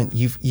in the sermon,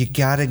 you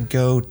got to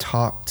go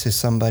talk to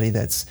somebody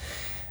that's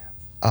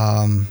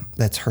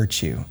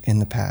hurt you in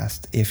the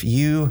past. If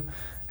you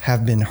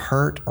have been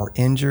hurt or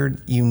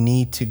injured, you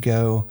need to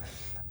go.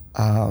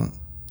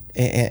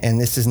 And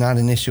this is not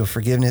an issue of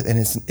forgiveness, and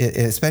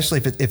especially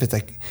if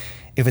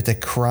it's a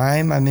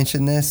crime. I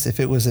mentioned this. If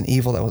it was an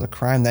evil that was a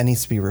crime, that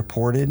needs to be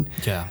reported.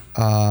 Yeah.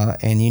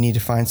 And you need to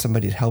find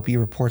somebody to help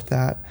you report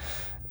that.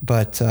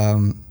 But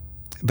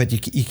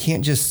you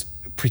can't just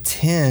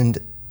pretend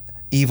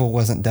evil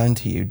wasn't done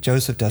to you.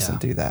 Joseph doesn't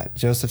do that.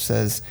 Joseph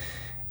says,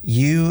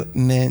 "You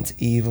meant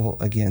evil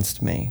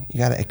against me." You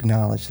got to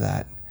acknowledge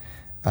that,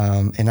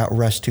 and not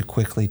rush too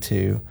quickly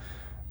to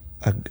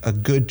a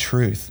good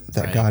truth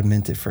that God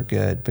meant it for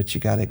good, but you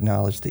got to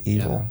acknowledge the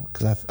evil,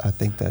 because I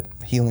think that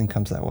healing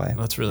comes that way.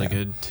 That's really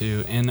good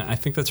too. And I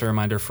think that's a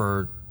reminder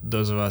for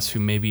those of us who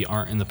maybe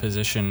aren't in the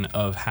position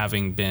of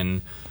having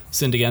been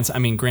sinned against. I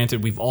mean,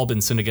 granted, we've all been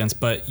sinned against,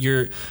 but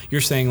you're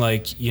saying,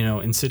 like,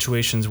 in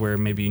situations where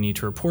maybe you need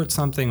to report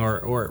something,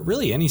 or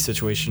really any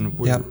situation,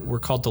 we're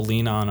called to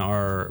lean on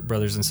our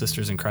brothers and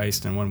sisters in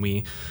Christ. And when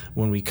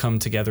we come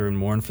together and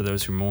mourn for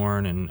those who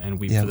mourn and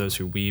weep for those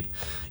who weep,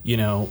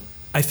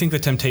 I think the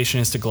temptation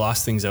is to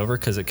gloss things over,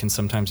 because it can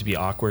sometimes be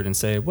awkward and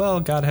say,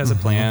 well, God has a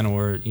plan,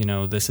 or,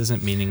 this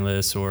isn't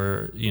meaningless,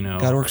 or,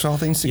 God works all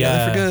things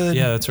together for good.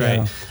 Yeah, that's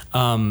right.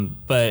 Yeah.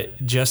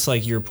 But just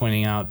like you're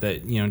pointing out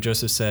that,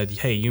 Joseph said,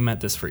 hey, you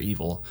meant this for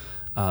evil,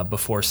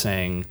 before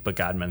saying, but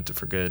God meant it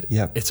for good.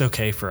 Yep. It's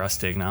okay for us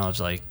to acknowledge,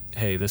 like,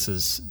 hey, this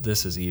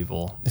is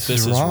evil. This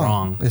is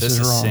wrong. This is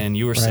wrong. Sin.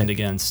 You were sinned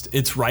against.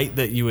 It's right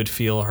that you would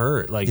feel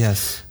hurt. Like,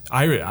 yes.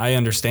 I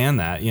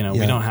understand that, we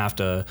don't have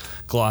to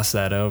gloss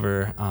that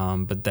over.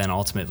 But then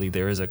ultimately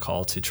there is a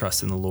call to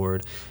trust in the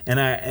Lord. And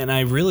I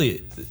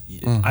really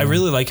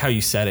like how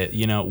you said it.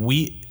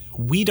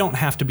 We don't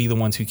have to be the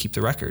ones who keep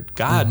the record.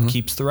 God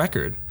keeps the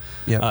record.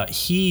 Yep.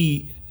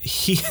 He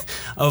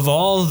of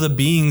all the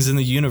beings in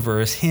the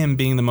universe, Him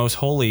being the most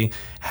holy,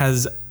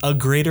 has a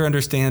greater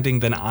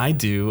understanding than I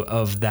do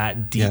of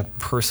that deep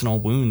personal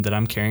wound that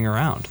I'm carrying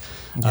around.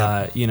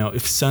 Yep.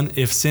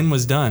 If sin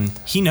was done,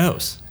 He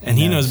knows, and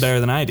He knows better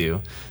than I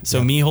do.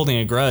 So me holding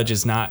a grudge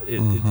is not.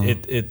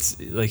 It's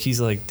like He's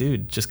like,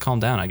 dude, just calm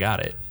down. I got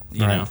it.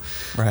 You know.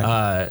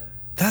 Right.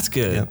 That's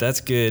good. Yep.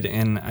 That's good.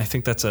 And I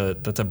think that's a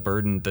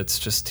burden that's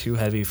just too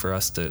heavy for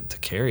us to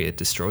carry. It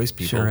destroys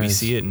people. Sure we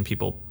see it in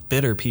people.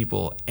 Bitter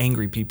people,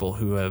 angry people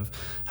who have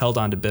held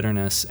on to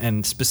bitterness,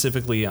 and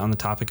specifically on the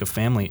topic of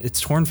family,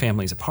 it's torn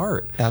families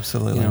apart.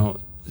 Absolutely.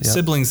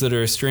 siblings that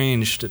are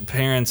estranged,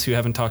 parents who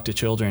haven't talked to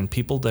children,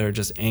 people that are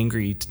just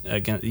angry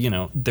again.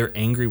 They're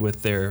angry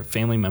with their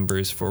family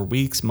members for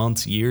weeks,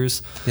 months,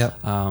 years.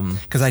 Yep.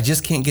 Because I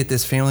just can't get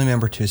this family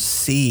member to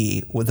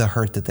see the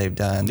hurt that they've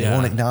done. They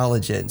won't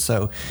acknowledge it.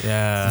 So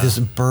this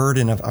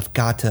burden of I've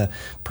got to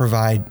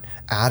provide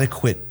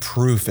adequate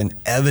proof and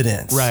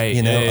evidence, right?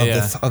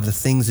 Of the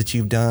things that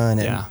you've done,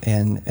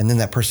 and then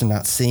that person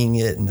not seeing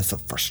it, and this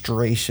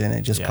frustration,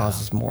 it just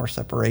causes more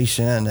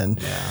separation,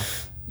 and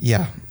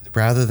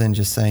rather than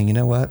just saying, you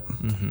know what,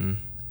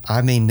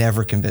 I may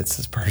never convince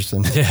this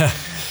person.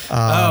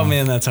 Oh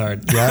man, that's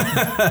hard.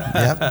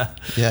 Yeah,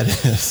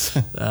 it is.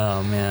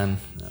 Oh man,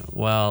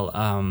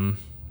 well,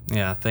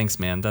 yeah, thanks,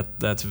 man.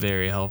 That's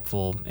very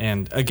helpful.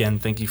 And again,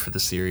 thank you for the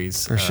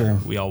series. For sure.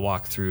 We all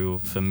walk through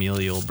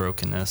familial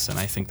brokenness, and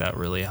I think that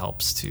really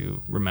helps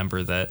to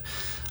remember that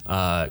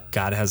God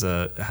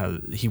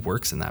He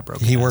works in that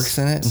brokenness. He works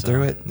in it and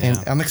through it. And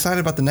I'm excited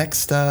about the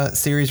next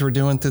series we're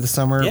doing through the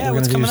summer. Yeah,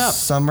 we're going to do up?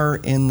 Summer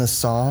in the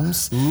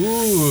Psalms.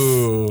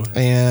 Ooh.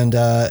 And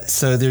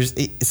so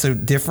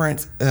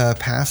different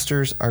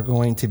pastors are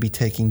going to be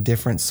taking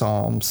different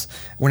Psalms.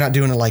 We're not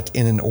doing it like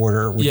in an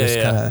order. We're just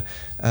kind of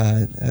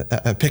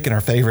picking our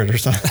favorite or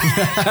something.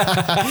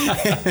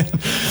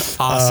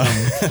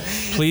 Awesome.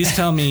 Please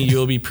tell me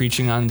you'll be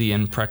preaching on the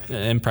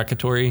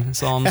imprecatory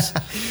Psalms.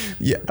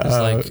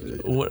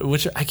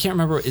 Which I can't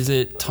remember. Is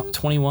it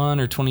 21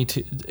 or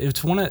 22?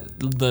 It's one of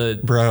the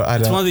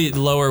It's one of the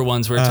lower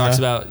ones where it talks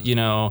about,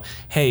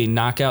 hey,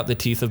 knock out the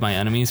teeth of my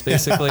enemies,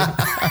 basically.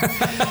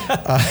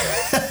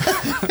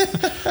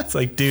 It's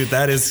like, dude,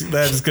 that is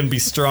going to be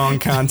strong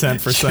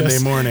content for Sunday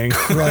morning.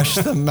 Crush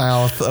the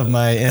mouth of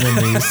my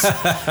enemies.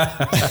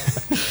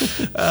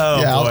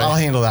 I'll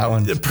handle that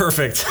one.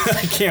 Perfect.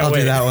 I can't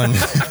wait. I'll do that one.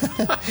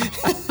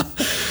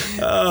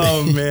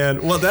 Oh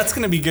man. Well, that's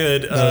going to be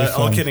good.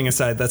 All kidding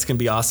aside, that's going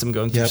to be awesome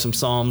going through some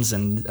Psalms,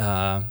 and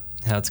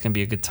it's going to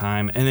be a good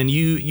time. And then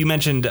you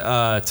mentioned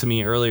to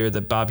me earlier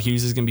that Bob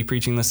Hughes is going to be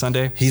preaching this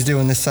Sunday. He's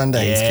doing this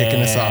Sunday. He's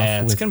kicking us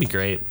off. It's going to be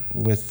great.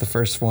 With the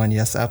first one.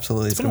 Yes,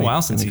 absolutely. It's been a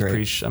while since he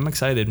preached. I'm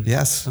excited.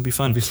 Yes. It'll be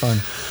fun.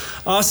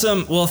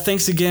 Awesome. Well,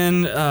 thanks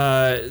again,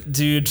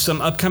 dude.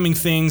 Some upcoming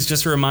things.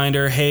 Just a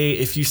reminder, hey,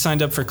 if you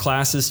signed up for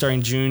classes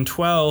starting June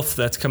 12th,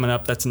 that's coming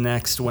up. That's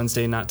next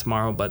Wednesday, not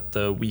tomorrow, but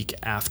the week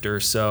after.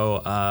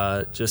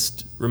 So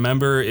just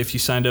remember, if you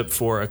signed up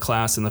for a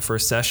class in the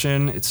first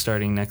session, it's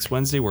starting next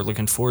Wednesday. We're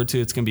looking forward to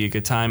it. It's going to be a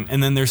good time.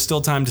 And then there's still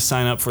time to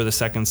sign up for the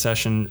second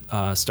session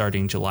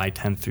starting July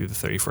 10th through the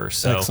 31st.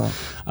 So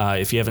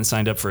if you haven't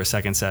signed up for a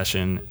second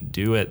session,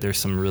 do it. There's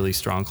some really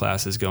strong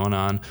classes going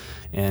on.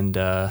 And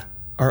Are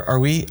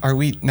we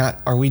done?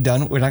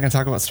 We're not going to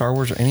talk about Star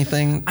Wars or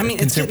anything? I mean,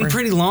 it's getting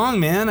pretty long,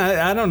 man.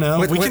 I don't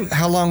know.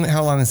 How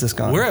long is this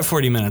gone? We're at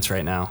 40 minutes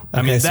right now. Okay,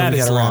 I mean, that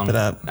is long. Wrap it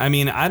up. I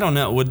mean, I don't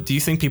know. Do you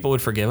think people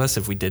would forgive us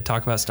if we did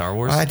talk about Star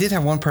Wars? I did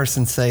have one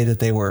person say that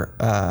they were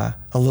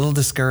a little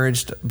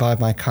discouraged by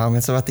my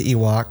comments about the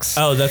Ewoks.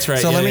 Oh, that's right.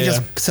 So let me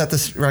just set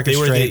this record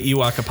straight. They were the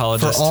Ewok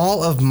apologists. For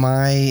all of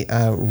my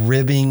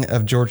ribbing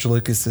of George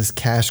Lucas's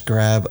cash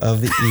grab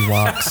of the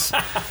Ewoks,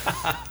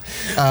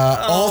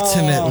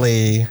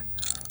 ultimately,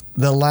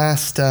 the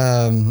last,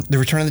 the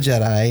Return of the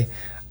Jedi,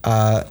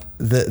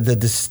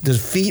 the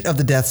defeat of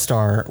the Death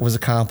Star was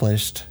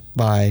accomplished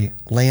by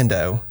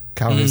Lando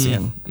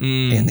Calrissian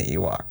in the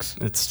Ewoks.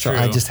 It's true. So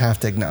I just have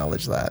to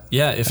acknowledge that.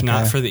 Yeah, if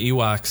not for the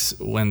Ewoks,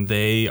 when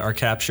they are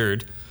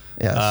captured,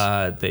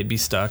 they'd be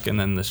stuck, and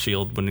then the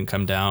shield wouldn't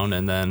come down,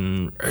 and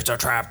then it's a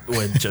trap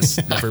would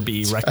just never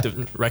be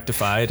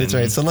rectified. That's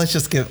right. So let's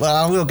just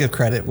we'll give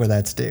credit where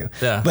that's due.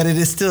 Yeah. But it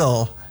is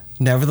still,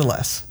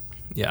 nevertheless,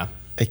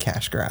 a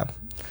cash grab.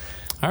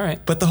 All right.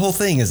 But the whole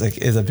thing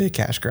is a big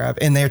cash grab,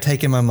 and they're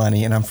taking my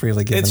money, and I'm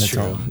freely giving it to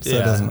them. So it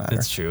doesn't matter.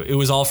 It's true. It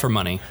was all for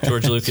money.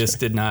 George Lucas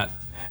did not,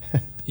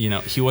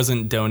 he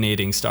wasn't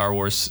donating Star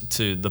Wars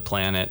to the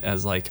planet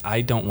as like,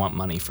 I don't want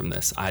money from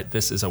this.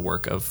 This is a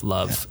work of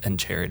love and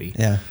charity.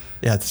 Yeah.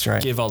 Yeah, that's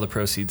right. Give all the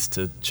proceeds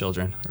to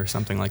children or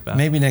something like that.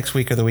 Maybe next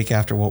week or the week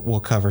after we'll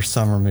cover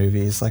summer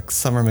movies, like we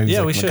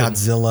should.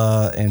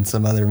 Godzilla and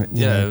some other,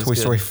 Toy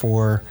Story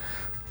 4.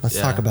 Let's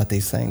talk about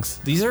these things.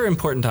 These are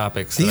important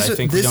topics that I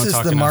think we don't talk enough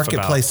about. This is the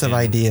marketplace of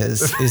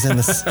ideas is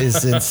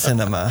in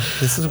cinema.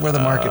 This is where the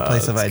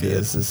marketplace of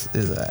ideas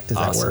is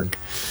at work.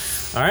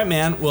 All right,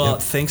 man. Well,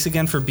 thanks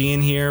again for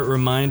being here.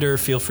 Reminder,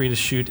 feel free to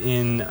shoot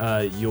in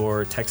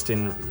your text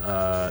in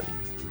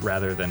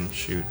rather than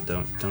shoot.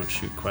 Don't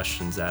shoot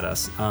questions at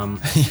us.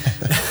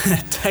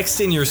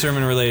 Text in your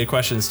sermon-related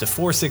questions to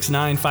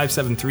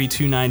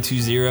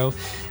 469-573-2920,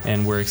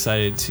 and we're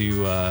excited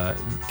to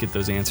get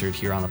those answered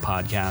here on the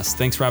podcast.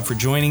 Thanks, Rob, for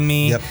joining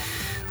me. Yep.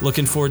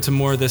 Looking forward to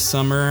more this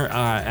summer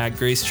at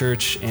Grace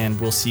Church, and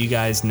we'll see you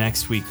guys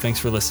next week. Thanks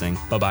for listening.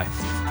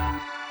 Bye-bye.